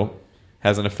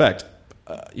 has an effect.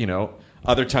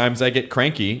 Other times I get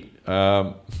cranky,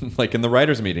 like in the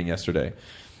writers' meeting yesterday.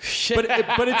 But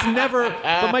it's never.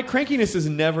 But my crankiness is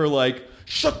never like,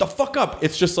 shut the fuck up.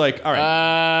 It's just like, all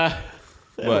right.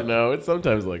 I don't know. It's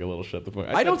sometimes like a little shut the fuck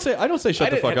up. I don't say shut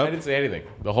the fuck up. I didn't say anything.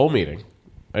 The whole meeting.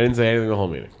 I didn't say anything the whole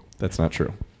meeting. That's not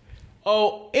true.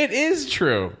 Oh, it is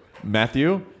true.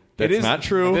 Matthew, that's It is not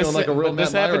true. feeling like a real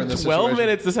this Matt Lauer happened in this 12 situation.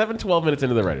 minutes. This happened 12 minutes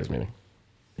into the writers' meeting.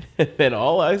 And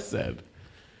all I said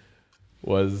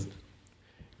was,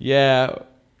 yeah,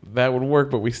 that would work,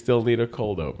 but we still need a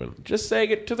cold open. Just saying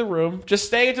it to the room. Just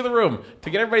saying it to the room to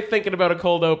get everybody thinking about a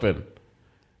cold open.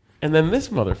 And then this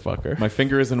motherfucker. My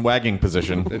finger is in wagging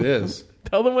position. It is.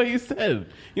 Tell them what you said.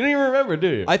 You don't even remember, do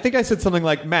you? I think I said something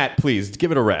like, Matt, please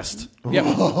give it a rest. Yep.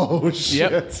 Oh,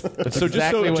 shit. Yep. So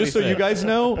exactly what he just so you said. guys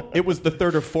know, it was the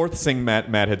third or fourth thing Matt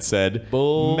had said.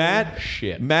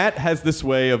 Bullshit. Matt has this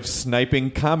way of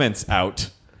sniping comments out.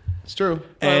 It's true.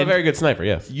 I'm a And very good sniper,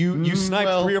 yes. you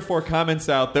sniped 3 or 4 comments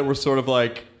out that were sort of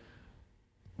like,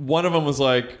 one of them was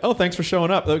like, oh, thanks for showing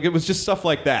up. Like, it was just stuff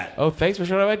like that. Oh, thanks for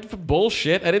showing up.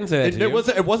 Bullshit. I didn't say that to you.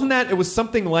 It wasn't that. It was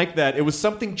something like that. It was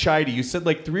something chidey. You said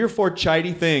like 3 or 4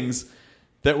 chidey things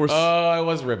that were... Oh, I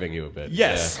was ribbing you a bit.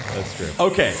 Yes. Yeah, that's true.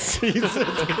 Okay.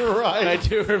 I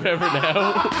do remember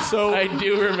now. So I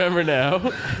do remember now.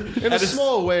 In a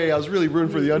small way, I was really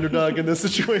rooting for the underdog in this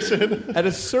situation. at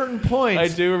a certain point... I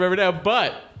do remember now.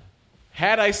 But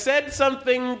had I said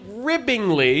something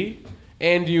ribbingly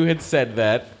and you had said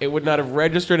that, it would not have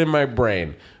registered in my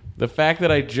brain. The fact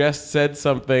that I just said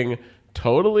something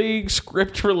totally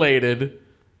script related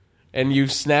and you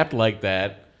snapped like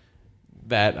that,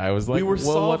 that, I was like, we were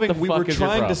what the we fuck were is your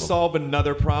trying to problem? solve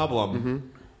another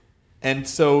problem. And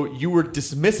so you were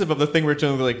dismissive of the thing we were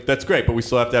doing, like, that's great, but we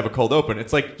still have to have a cold open.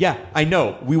 It's like, yeah, I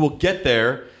know. We will get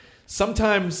there.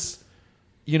 Sometimes,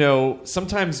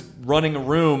 sometimes running a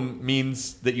room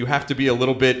means that you have to be a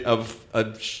little bit of a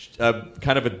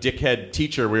kind of a dickhead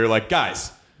teacher where you're like,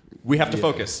 guys, we have to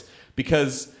focus.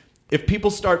 Because if people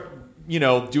start,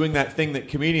 doing that thing that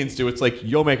comedians do, it's like,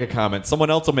 you'll make a comment, someone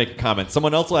else will make a comment,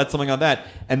 someone else will add something on that,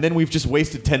 and then we've just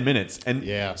wasted 10 minutes.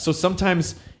 And so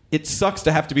sometimes it sucks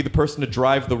to have to be the person to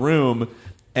drive the room,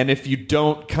 and if you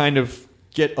don't kind of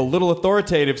get a little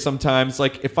authoritative sometimes,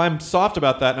 like if I'm soft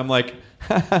about that and I'm like,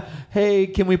 hey,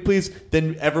 can we please,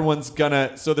 then everyone's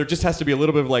gonna, so there just has to be a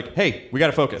little bit of like, hey, we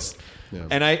gotta focus. Yeah.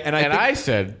 And I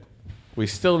said, we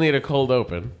still need a cold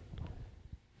open.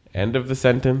 End of the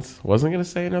sentence. Wasn't gonna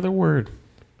say another word.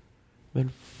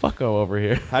 Then fucko over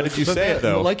here. How did you say it,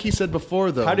 though? Like he said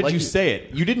before, though. How did you say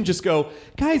it? You didn't just go,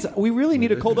 guys, we really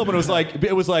need a cold open.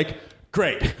 It was like,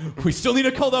 great, we still need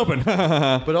a cold open.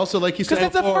 But also, like he said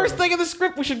because that's before, the first thing in the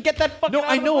script. We should get that fucking No,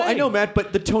 out of the way. I know, Matt,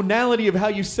 but the tonality of how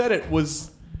you said it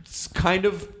was kind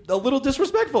of a little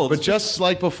disrespectful. But just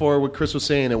like before, what Chris was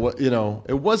saying, it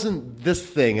wasn't this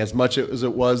thing as much as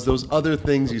it was those other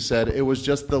things you said. It was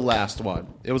just the last one.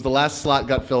 It was the last slot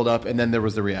got filled up, and then there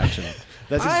was the reaction.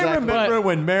 That's exactly. I remember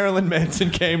when Marilyn Manson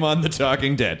came on The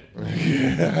Talking Dead.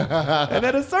 And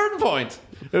at a certain point,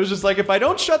 it was just like, if I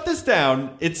don't shut this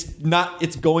down, it's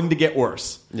going to get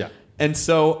worse. Yeah. And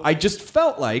so I just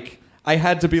felt like I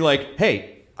had to be like,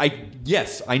 hey,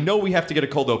 I know we have to get a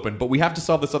cold open, but we have to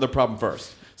solve this other problem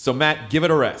first. So Matt, give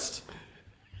it a rest.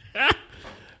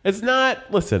 It's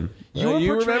not. Listen,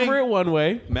 you remember it one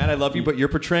way. Matt, I love you, but you're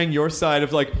portraying your side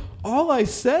of like, all I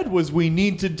said was we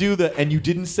need to do that, and you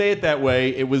didn't say it that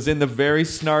way. It was in the very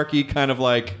snarky kind of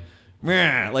like,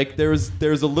 meh. Like there's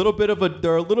a little bit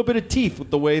of teeth with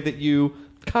the way that you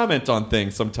comment on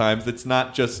things sometimes. It's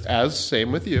not just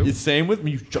same with you. It's same with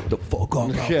me. You shut the fuck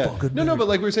up. Yeah. No, but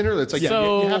like we were saying earlier, it's like you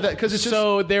have that because it's just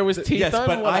so there was teeth. Yes, on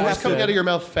but what I have coming out of your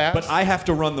mouth fast. But I have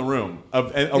to run the room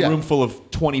of a room full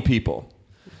of 20 people.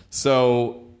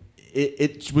 So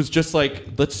it was just like,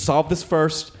 let's solve this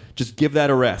first. Just give that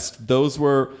a rest. Those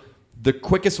were the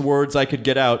quickest words I could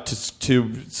get out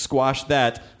to squash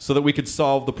that so that we could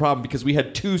solve the problem because we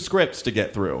had 2 scripts to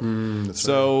get through.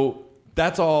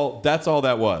 That's all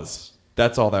that was.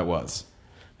 That's all that was.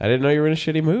 I didn't know you were in a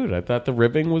shitty mood. I thought the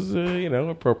ribbing was,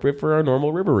 appropriate for our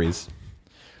normal ribberies.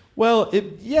 Well,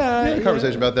 we had a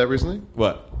conversation about that recently.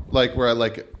 What? Like where I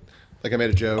I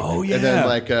made a joke. Oh yeah. And then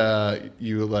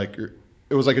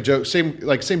it was like a joke,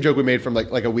 same joke we made from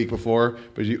like a week before,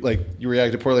 but you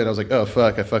reacted poorly, and I was like, oh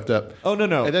fuck, I fucked up. Oh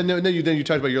no. And then you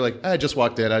talked about, you're like, I just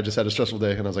walked in, I just had a stressful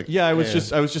day, and I was like, yeah, I was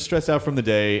just stressed out from the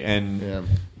day, and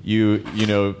you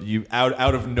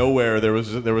out of nowhere there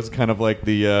was kind of like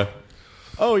the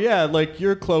oh yeah, like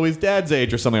you're Chloe's dad's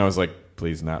age or something. I was like,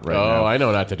 please not right now. Oh, I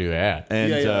know not to do that.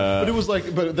 And but it was like,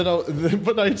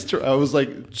 I was like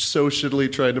so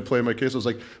shittily trying to play my case. I was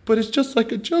like, but it's just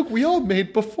like a joke we all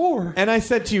made before. And I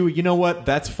said to you, you know what?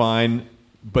 That's fine.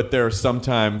 But there are some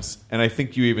times, and I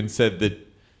think you even said that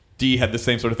D had the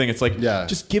same sort of thing. It's like,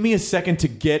 just give me a second to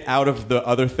get out of the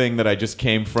other thing that I just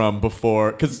came from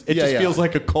before, because it just feels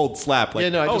like a cold slap.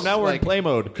 Like, now we're in play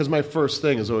mode. Because my first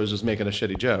thing is always just making a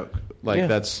shitty joke. Like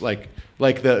that's like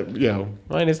the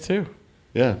Mine is too.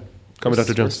 Yeah. Coming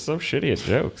Dr. Jones. We're so shitty at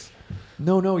jokes.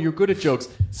 No, you're good at jokes.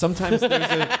 Sometimes there's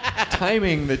a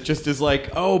timing that just is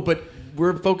like, oh, but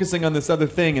we're focusing on this other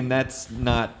thing, and that's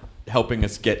not helping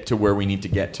us get to where we need to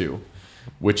get to,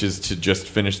 which is to just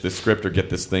finish this script or get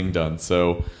this thing done.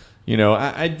 So,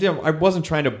 I wasn't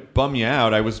trying to bum you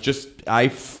out. I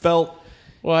felt...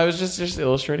 Well, I was just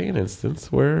illustrating an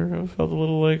instance where I felt a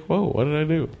little like, whoa, what did I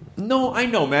do? No, I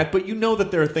know, Matt, but you know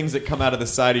that there are things that come out of the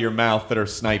side of your mouth that are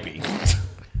snipey.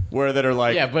 That are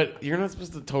like... Yeah, but you're not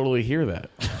supposed to totally hear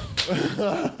that.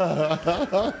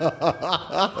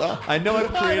 I know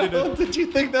I've created Did you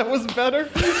think that was better?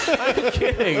 I'm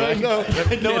kidding. I know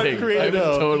I've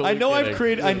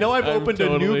created... I know I've opened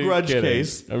a new grudge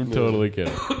case. I'm totally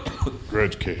kidding.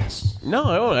 Grudge case. No,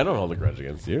 I don't hold a grudge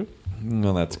against you.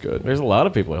 No, that's good. There's a lot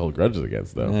of people I hold grudges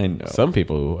against, though. I know. Some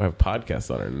people who have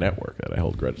podcasts on our network that I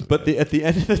hold grudges against. At the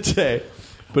end of the day,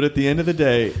 at the end of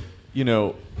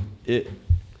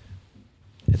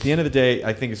the day,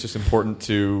 I think it's just important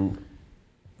to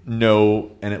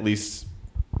know and at least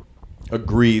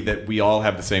agree that we all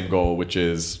have the same goal, which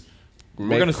is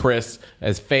we're going to Chris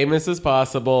as famous as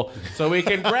possible so we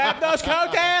can grab those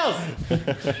coattails.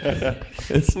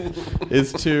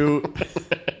 is to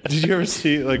Did you ever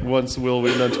see like once Will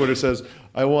Wheaton on Twitter says,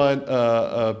 "I want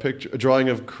a drawing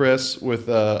of Chris with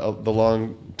the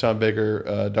long Tom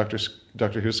Baker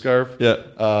Doctor Who scarf,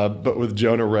 but with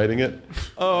Jonah writing it."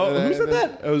 Oh, who said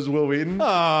that? It was Will Wheaton.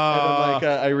 Aww. And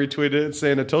then, I retweeted it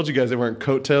saying, "I told you guys they weren't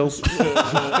coattails."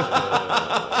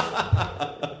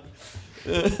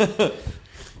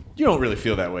 You don't really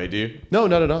feel that way, do you? No,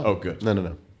 not at all. Oh, good.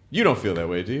 No. You don't feel that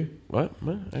way, do you? What?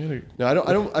 No, I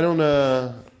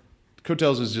don't.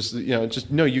 Coattails is just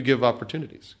you give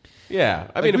opportunities. Yeah,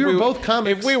 I Like, mean, we if were both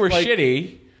comics, If we were like-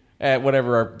 shitty at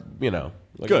whatever our,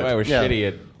 like Good. if I was Yeah. shitty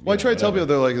at. Well, I try to tell people,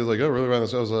 they're like, oh, really? Around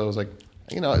this? I was like,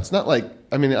 it's not like.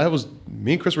 I mean,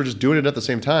 me and Chris were just doing it at the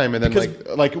same time, and then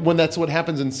like when that's what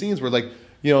happens in scenes where like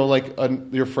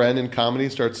your friend in comedy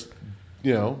starts,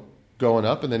 going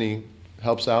up, and then he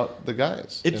helps out the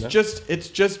guys. It's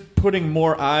just putting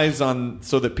more eyes on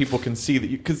so that people can see that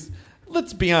you. Because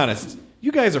let's be honest,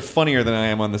 you guys are funnier than I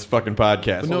am on this fucking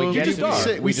podcast. No, we we just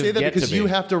say that get because to you be.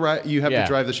 have to Yeah.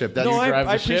 drive the ship. That's No, drive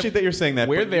I the ship. appreciate that you're saying that.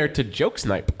 We're but there to joke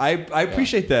snipe. I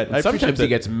appreciate that. I appreciate Sometimes that. he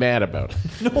gets mad about it.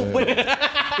 No, wait.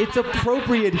 It's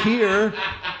appropriate here,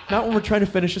 not when we're trying to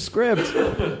finish a script.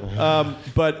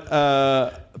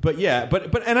 But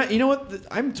you know what?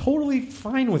 I'm totally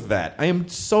fine with that. I am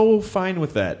so fine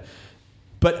with that.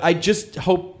 But I just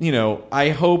hope, I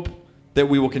hope that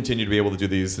we will continue to be able to do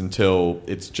these until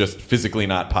it's just physically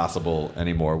not possible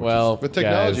anymore. Well, with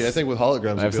technology. guys, I think with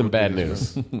holograms, I have some bad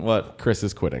news. What? Chris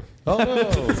is quitting. Oh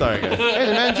no! Sorry, guys. Hey,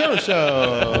 the Man Joe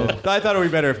Show. I thought it would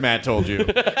be better if Matt told you.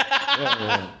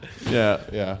 Yeah.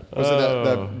 Yeah. Was it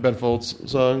that Ben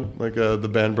Folds song? Like the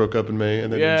band broke up in May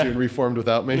and then Yeah. in June reformed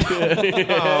without me.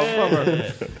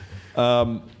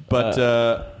 But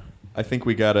I think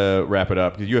we got to wrap it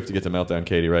up because you have to get to Meltdown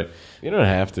Katie, right? You don't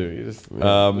have to. You just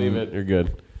leave it. You're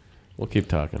good. We'll keep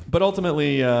talking. But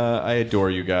ultimately, I adore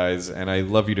you guys, and I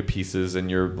love you to pieces,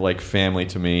 and you're like family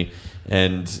to me.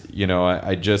 And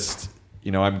I just,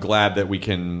 I'm glad that we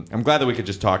could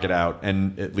just talk it out,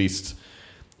 and at least.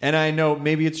 And I know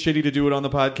maybe it's shitty to do it on the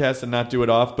podcast and not do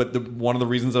it off, but one of the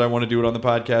reasons that I want to do it on the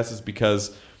podcast is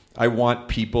because I want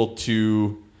people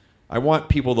to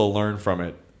learn from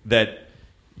it that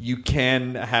you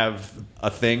can have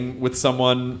a thing with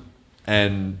someone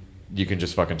and you can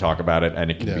just fucking talk about it and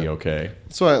it can be okay.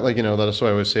 So that's what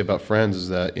I always say about Friends is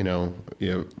that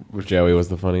Joey was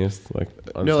the funniest. but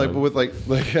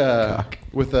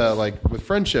with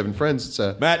friendship and Friends,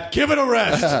 it's Matt, give it a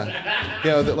rest.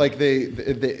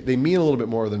 they mean a little bit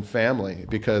more than family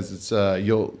because it's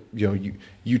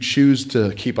you choose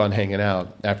to keep on hanging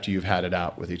out after you've had it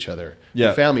out with each other. Yeah.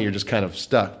 With family, you're just kind of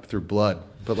stuck through blood.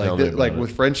 But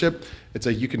with friendship, it's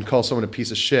you can call someone a piece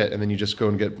of shit and then you just go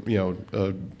and get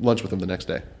lunch with them the next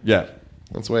day. Yeah.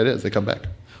 That's the way it is. They come back.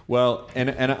 Well, and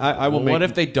I will make... What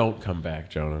if they don't come back,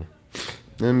 Jonah?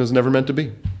 And it was never meant to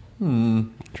be.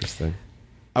 Interesting.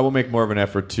 I will make more of an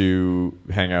effort to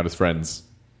hang out as friends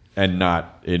and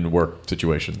not in work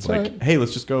situations. Like, right. hey,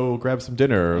 let's just go grab some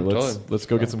dinner. Or Totally. let's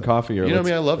go get some coffee. Or You know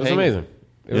me, I love It was hanging. amazing.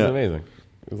 It was Yeah. amazing.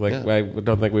 It was like Yeah. I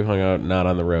don't think we've hung out not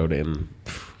on the road in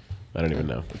I don't even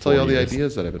know. I'll tell you all the 4 years.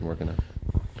 ideas that I've been working on.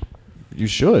 You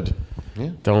should.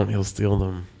 Don't. He'll steal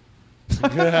them.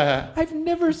 I've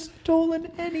never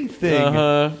stolen anything.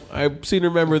 I seem to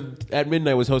remember At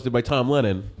Midnight was hosted by Tom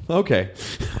Lennon. Okay.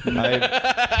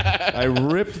 I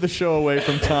ripped the show away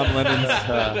from Tom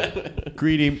Lennon's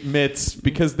greedy mitts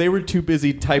because they were too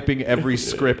busy typing every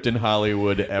script in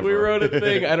Hollywood ever. We wrote a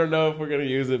thing. I don't know if we're going to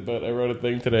use it, but I wrote a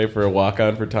thing today for a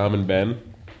walk-on for Tom and Ben.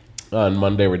 On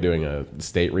Monday, we're doing a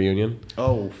state reunion.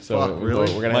 Oh, So fuck,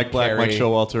 really? We're gonna Mike have Black, Carrie, Mike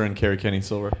Showalter, and Carrie Kenny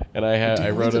Silver. and I David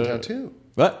wrote Wayne's in a town too.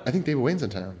 What? I think David Wayne's in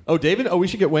town. Oh, David? Oh, we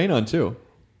should get Wayne on, too.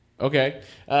 Okay.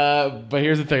 But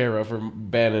here's the thing I wrote for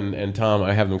Ben and Tom.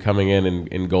 I have them coming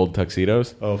in gold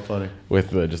tuxedos Oh, funny.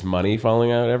 with just money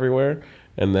falling out everywhere.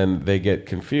 And then they get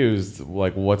confused,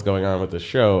 like, what's going on with the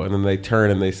show. And then they turn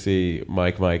and they see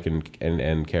Mike,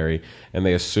 and Carrie, and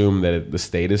they assume that the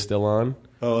state is still on.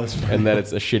 Oh, that's funny. And that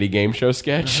it's a shitty game show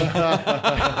sketch.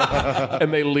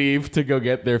 And they leave to go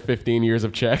get their 15 years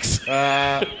of checks.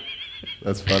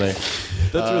 That's funny.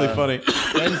 That's really funny.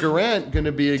 Ben Garant going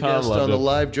to be a Tom guest loved on the it.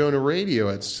 live Jonah Radio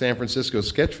at San Francisco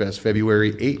Sketchfest,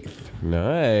 February 8th.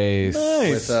 Nice.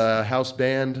 With house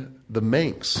band The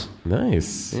Manx.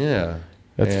 Nice. Yeah.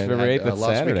 That's And February had, 8th, that's Last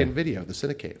Saturday. Weekend Video, the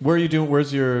Cinecave. Where are you doing?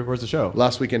 Where's the show?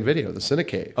 Last Weekend Video, the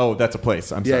Cinecave. Oh, that's a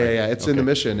place. I'm sorry. Yeah. It's in the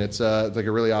Mission. It's like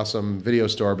a really awesome video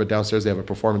store, but downstairs they have a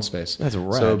performance space. That's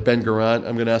rad. So Ben Garant,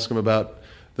 I'm going to ask him about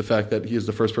the fact that he is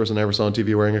the first person I ever saw on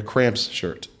TV wearing a Cramps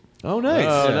shirt. Oh, nice.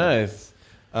 Oh, nice.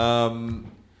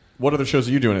 What other shows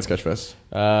are you doing at Sketchfest?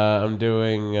 I'm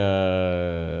doing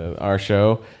our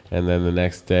show, and then the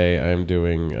next day I'm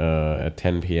doing at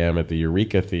 10 p.m. at the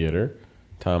Eureka Theater.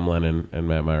 Tom Lennon and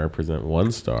Matt Meyer present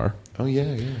One Star. Oh,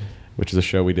 yeah. Which is a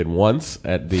show we did once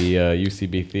at the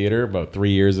UCB Theater about 3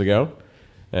 years ago,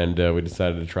 and we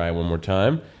decided to try it one more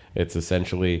time. It's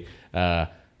essentially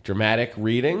dramatic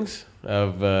readings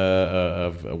of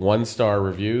one-star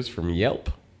reviews from Yelp,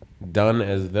 done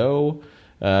as though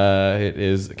it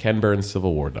is Ken Burns'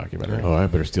 Civil War documentary. Oh, I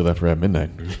better steal that for at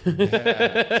midnight.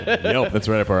 Yelp, that's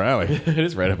right up our alley. It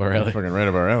is right up our alley. Fucking right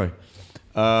up our alley.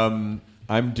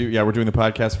 We're doing the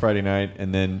podcast Friday night,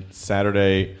 and then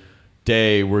Saturday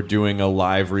day we're doing a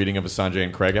live reading of a Sanjay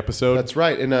and Craig episode. That's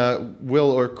right. And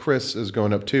Will or Chris is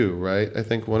going up too, right? I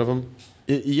think one of them.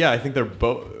 I think they're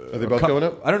both. Are they both going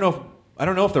up? I don't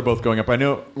know if they're both going up. I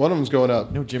know one of them's going up.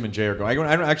 I know Jim and Jay are going.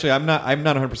 I'm not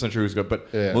 100% sure who's going, but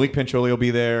yeah. Malik Pincholi will be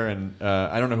there, and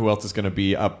I don't know who else is going to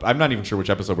be up. I'm not even sure which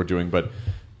episode we're doing, but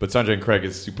Sanjay and Craig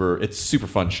is super. It's a super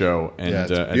fun show, and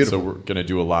so we're going to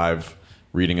do a live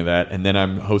reading of that, and then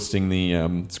I'm hosting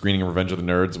the screening of Revenge of the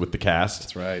Nerds with the cast.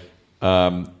 That's right.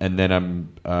 And then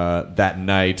I'm that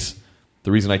night.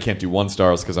 The reason I can't do One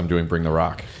Star is because I'm doing Bring the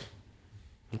Rock.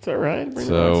 It's all right. Bring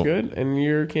the Rock's good. And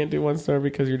you can't do One Star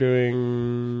because you're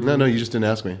doing... No, you just didn't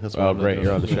ask me. That's what great.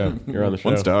 You're on the show. You're on the show.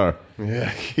 1 star.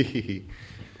 Yeah. Okay,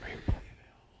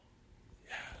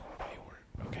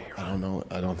 I don't know.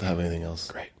 I don't have anything else.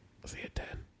 Great. I'll see you at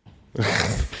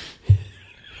 10.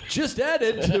 Just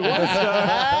added to 1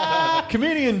 star.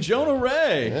 Comedian Jonah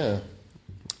Ray. Yeah.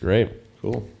 Great.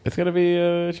 Cool. It's gonna be.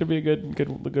 It should be a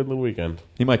good little weekend.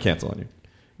 He might cancel on you.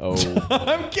 Oh,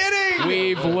 I'm kidding.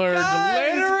 We've learned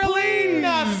literally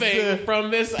nothing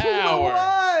from this hour.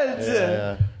 What?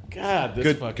 Yeah. God,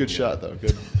 this good shot though.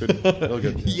 Good. Real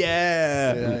good.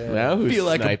 Yeah. Now who's Feel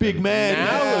like sniping? a big man.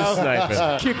 Now who's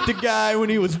sniping? Kicked a guy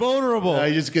when he was vulnerable.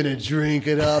 I'm just gonna drink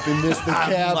it up and miss the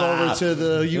cab over to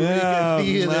the Eureka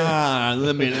Theater.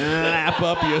 Let me lap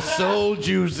up your soul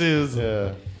juices.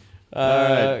 Yeah.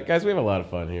 Guys, we have a lot of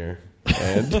fun here,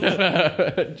 and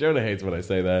Jonah hates when I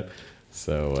say that.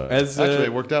 So actually,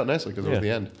 it worked out nicely because it was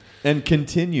the end. And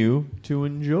continue to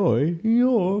enjoy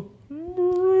your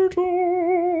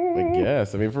I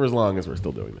guess. I mean, for as long as we're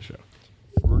still doing the show,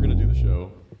 we're gonna do the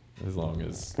show as long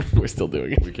as we're still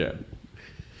doing it. we can.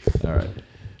 All right.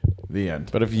 The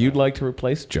end. But if you'd like to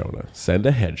replace Jonah, send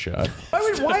a headshot.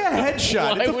 Why a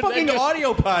headshot? Why It's a would fucking that go-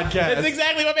 audio podcast. That's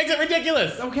exactly what makes it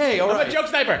ridiculous. Okay, all I'm right. a joke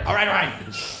sniper. All right.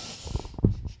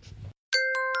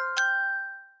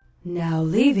 Now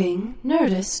leaving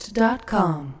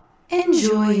Nerdist.com.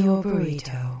 Enjoy your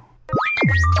burrito.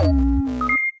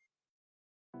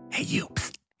 Hey, you.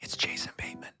 Psst. It's Jason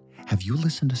Bateman. Have you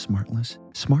listened to Smartless?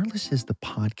 Smartless is the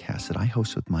podcast that I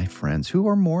host with my friends who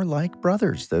are more like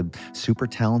brothers. The super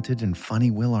talented and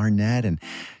funny Will Arnett and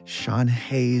Sean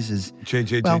Hayes is...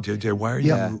 JJ,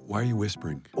 why are you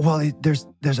whispering? Well, there's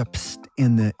a psst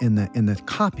in the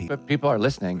copy. But people are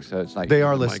listening, so it's like... They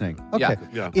are listening. Okay.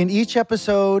 Yeah. In each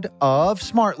episode of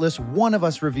Smartless, one of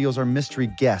us reveals our mystery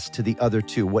guest to the other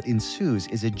two. What ensues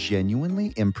is a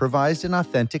genuinely improvised and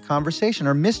authentic conversation.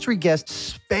 Our mystery guests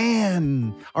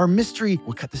span...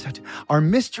 We'll cut this out too. Our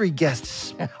mystery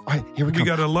guests... All right, here we go. We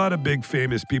got a lot of big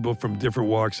famous people from different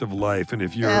walks of life, and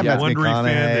if you're a Matthew Wondery fan,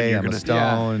 then you're Emma going to...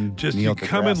 Stone, Just Neil you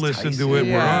come and deGrasse listen Tyson. to it.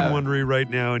 Yeah. We're on Wondery right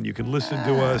now, and you can listen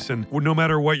to us. And no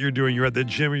matter what you're doing, you're at the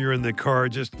gym or you're in the car,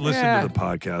 just listen to the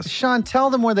podcast. Sean,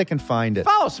 tell them where they can find it.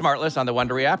 Follow Smartless on the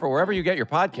Wondery app or wherever you get your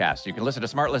podcasts. You can listen to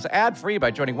Smartless ad-free by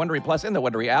joining Wondery Plus in the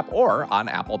Wondery app or on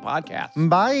Apple Podcasts.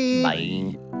 Bye.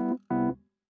 Bye.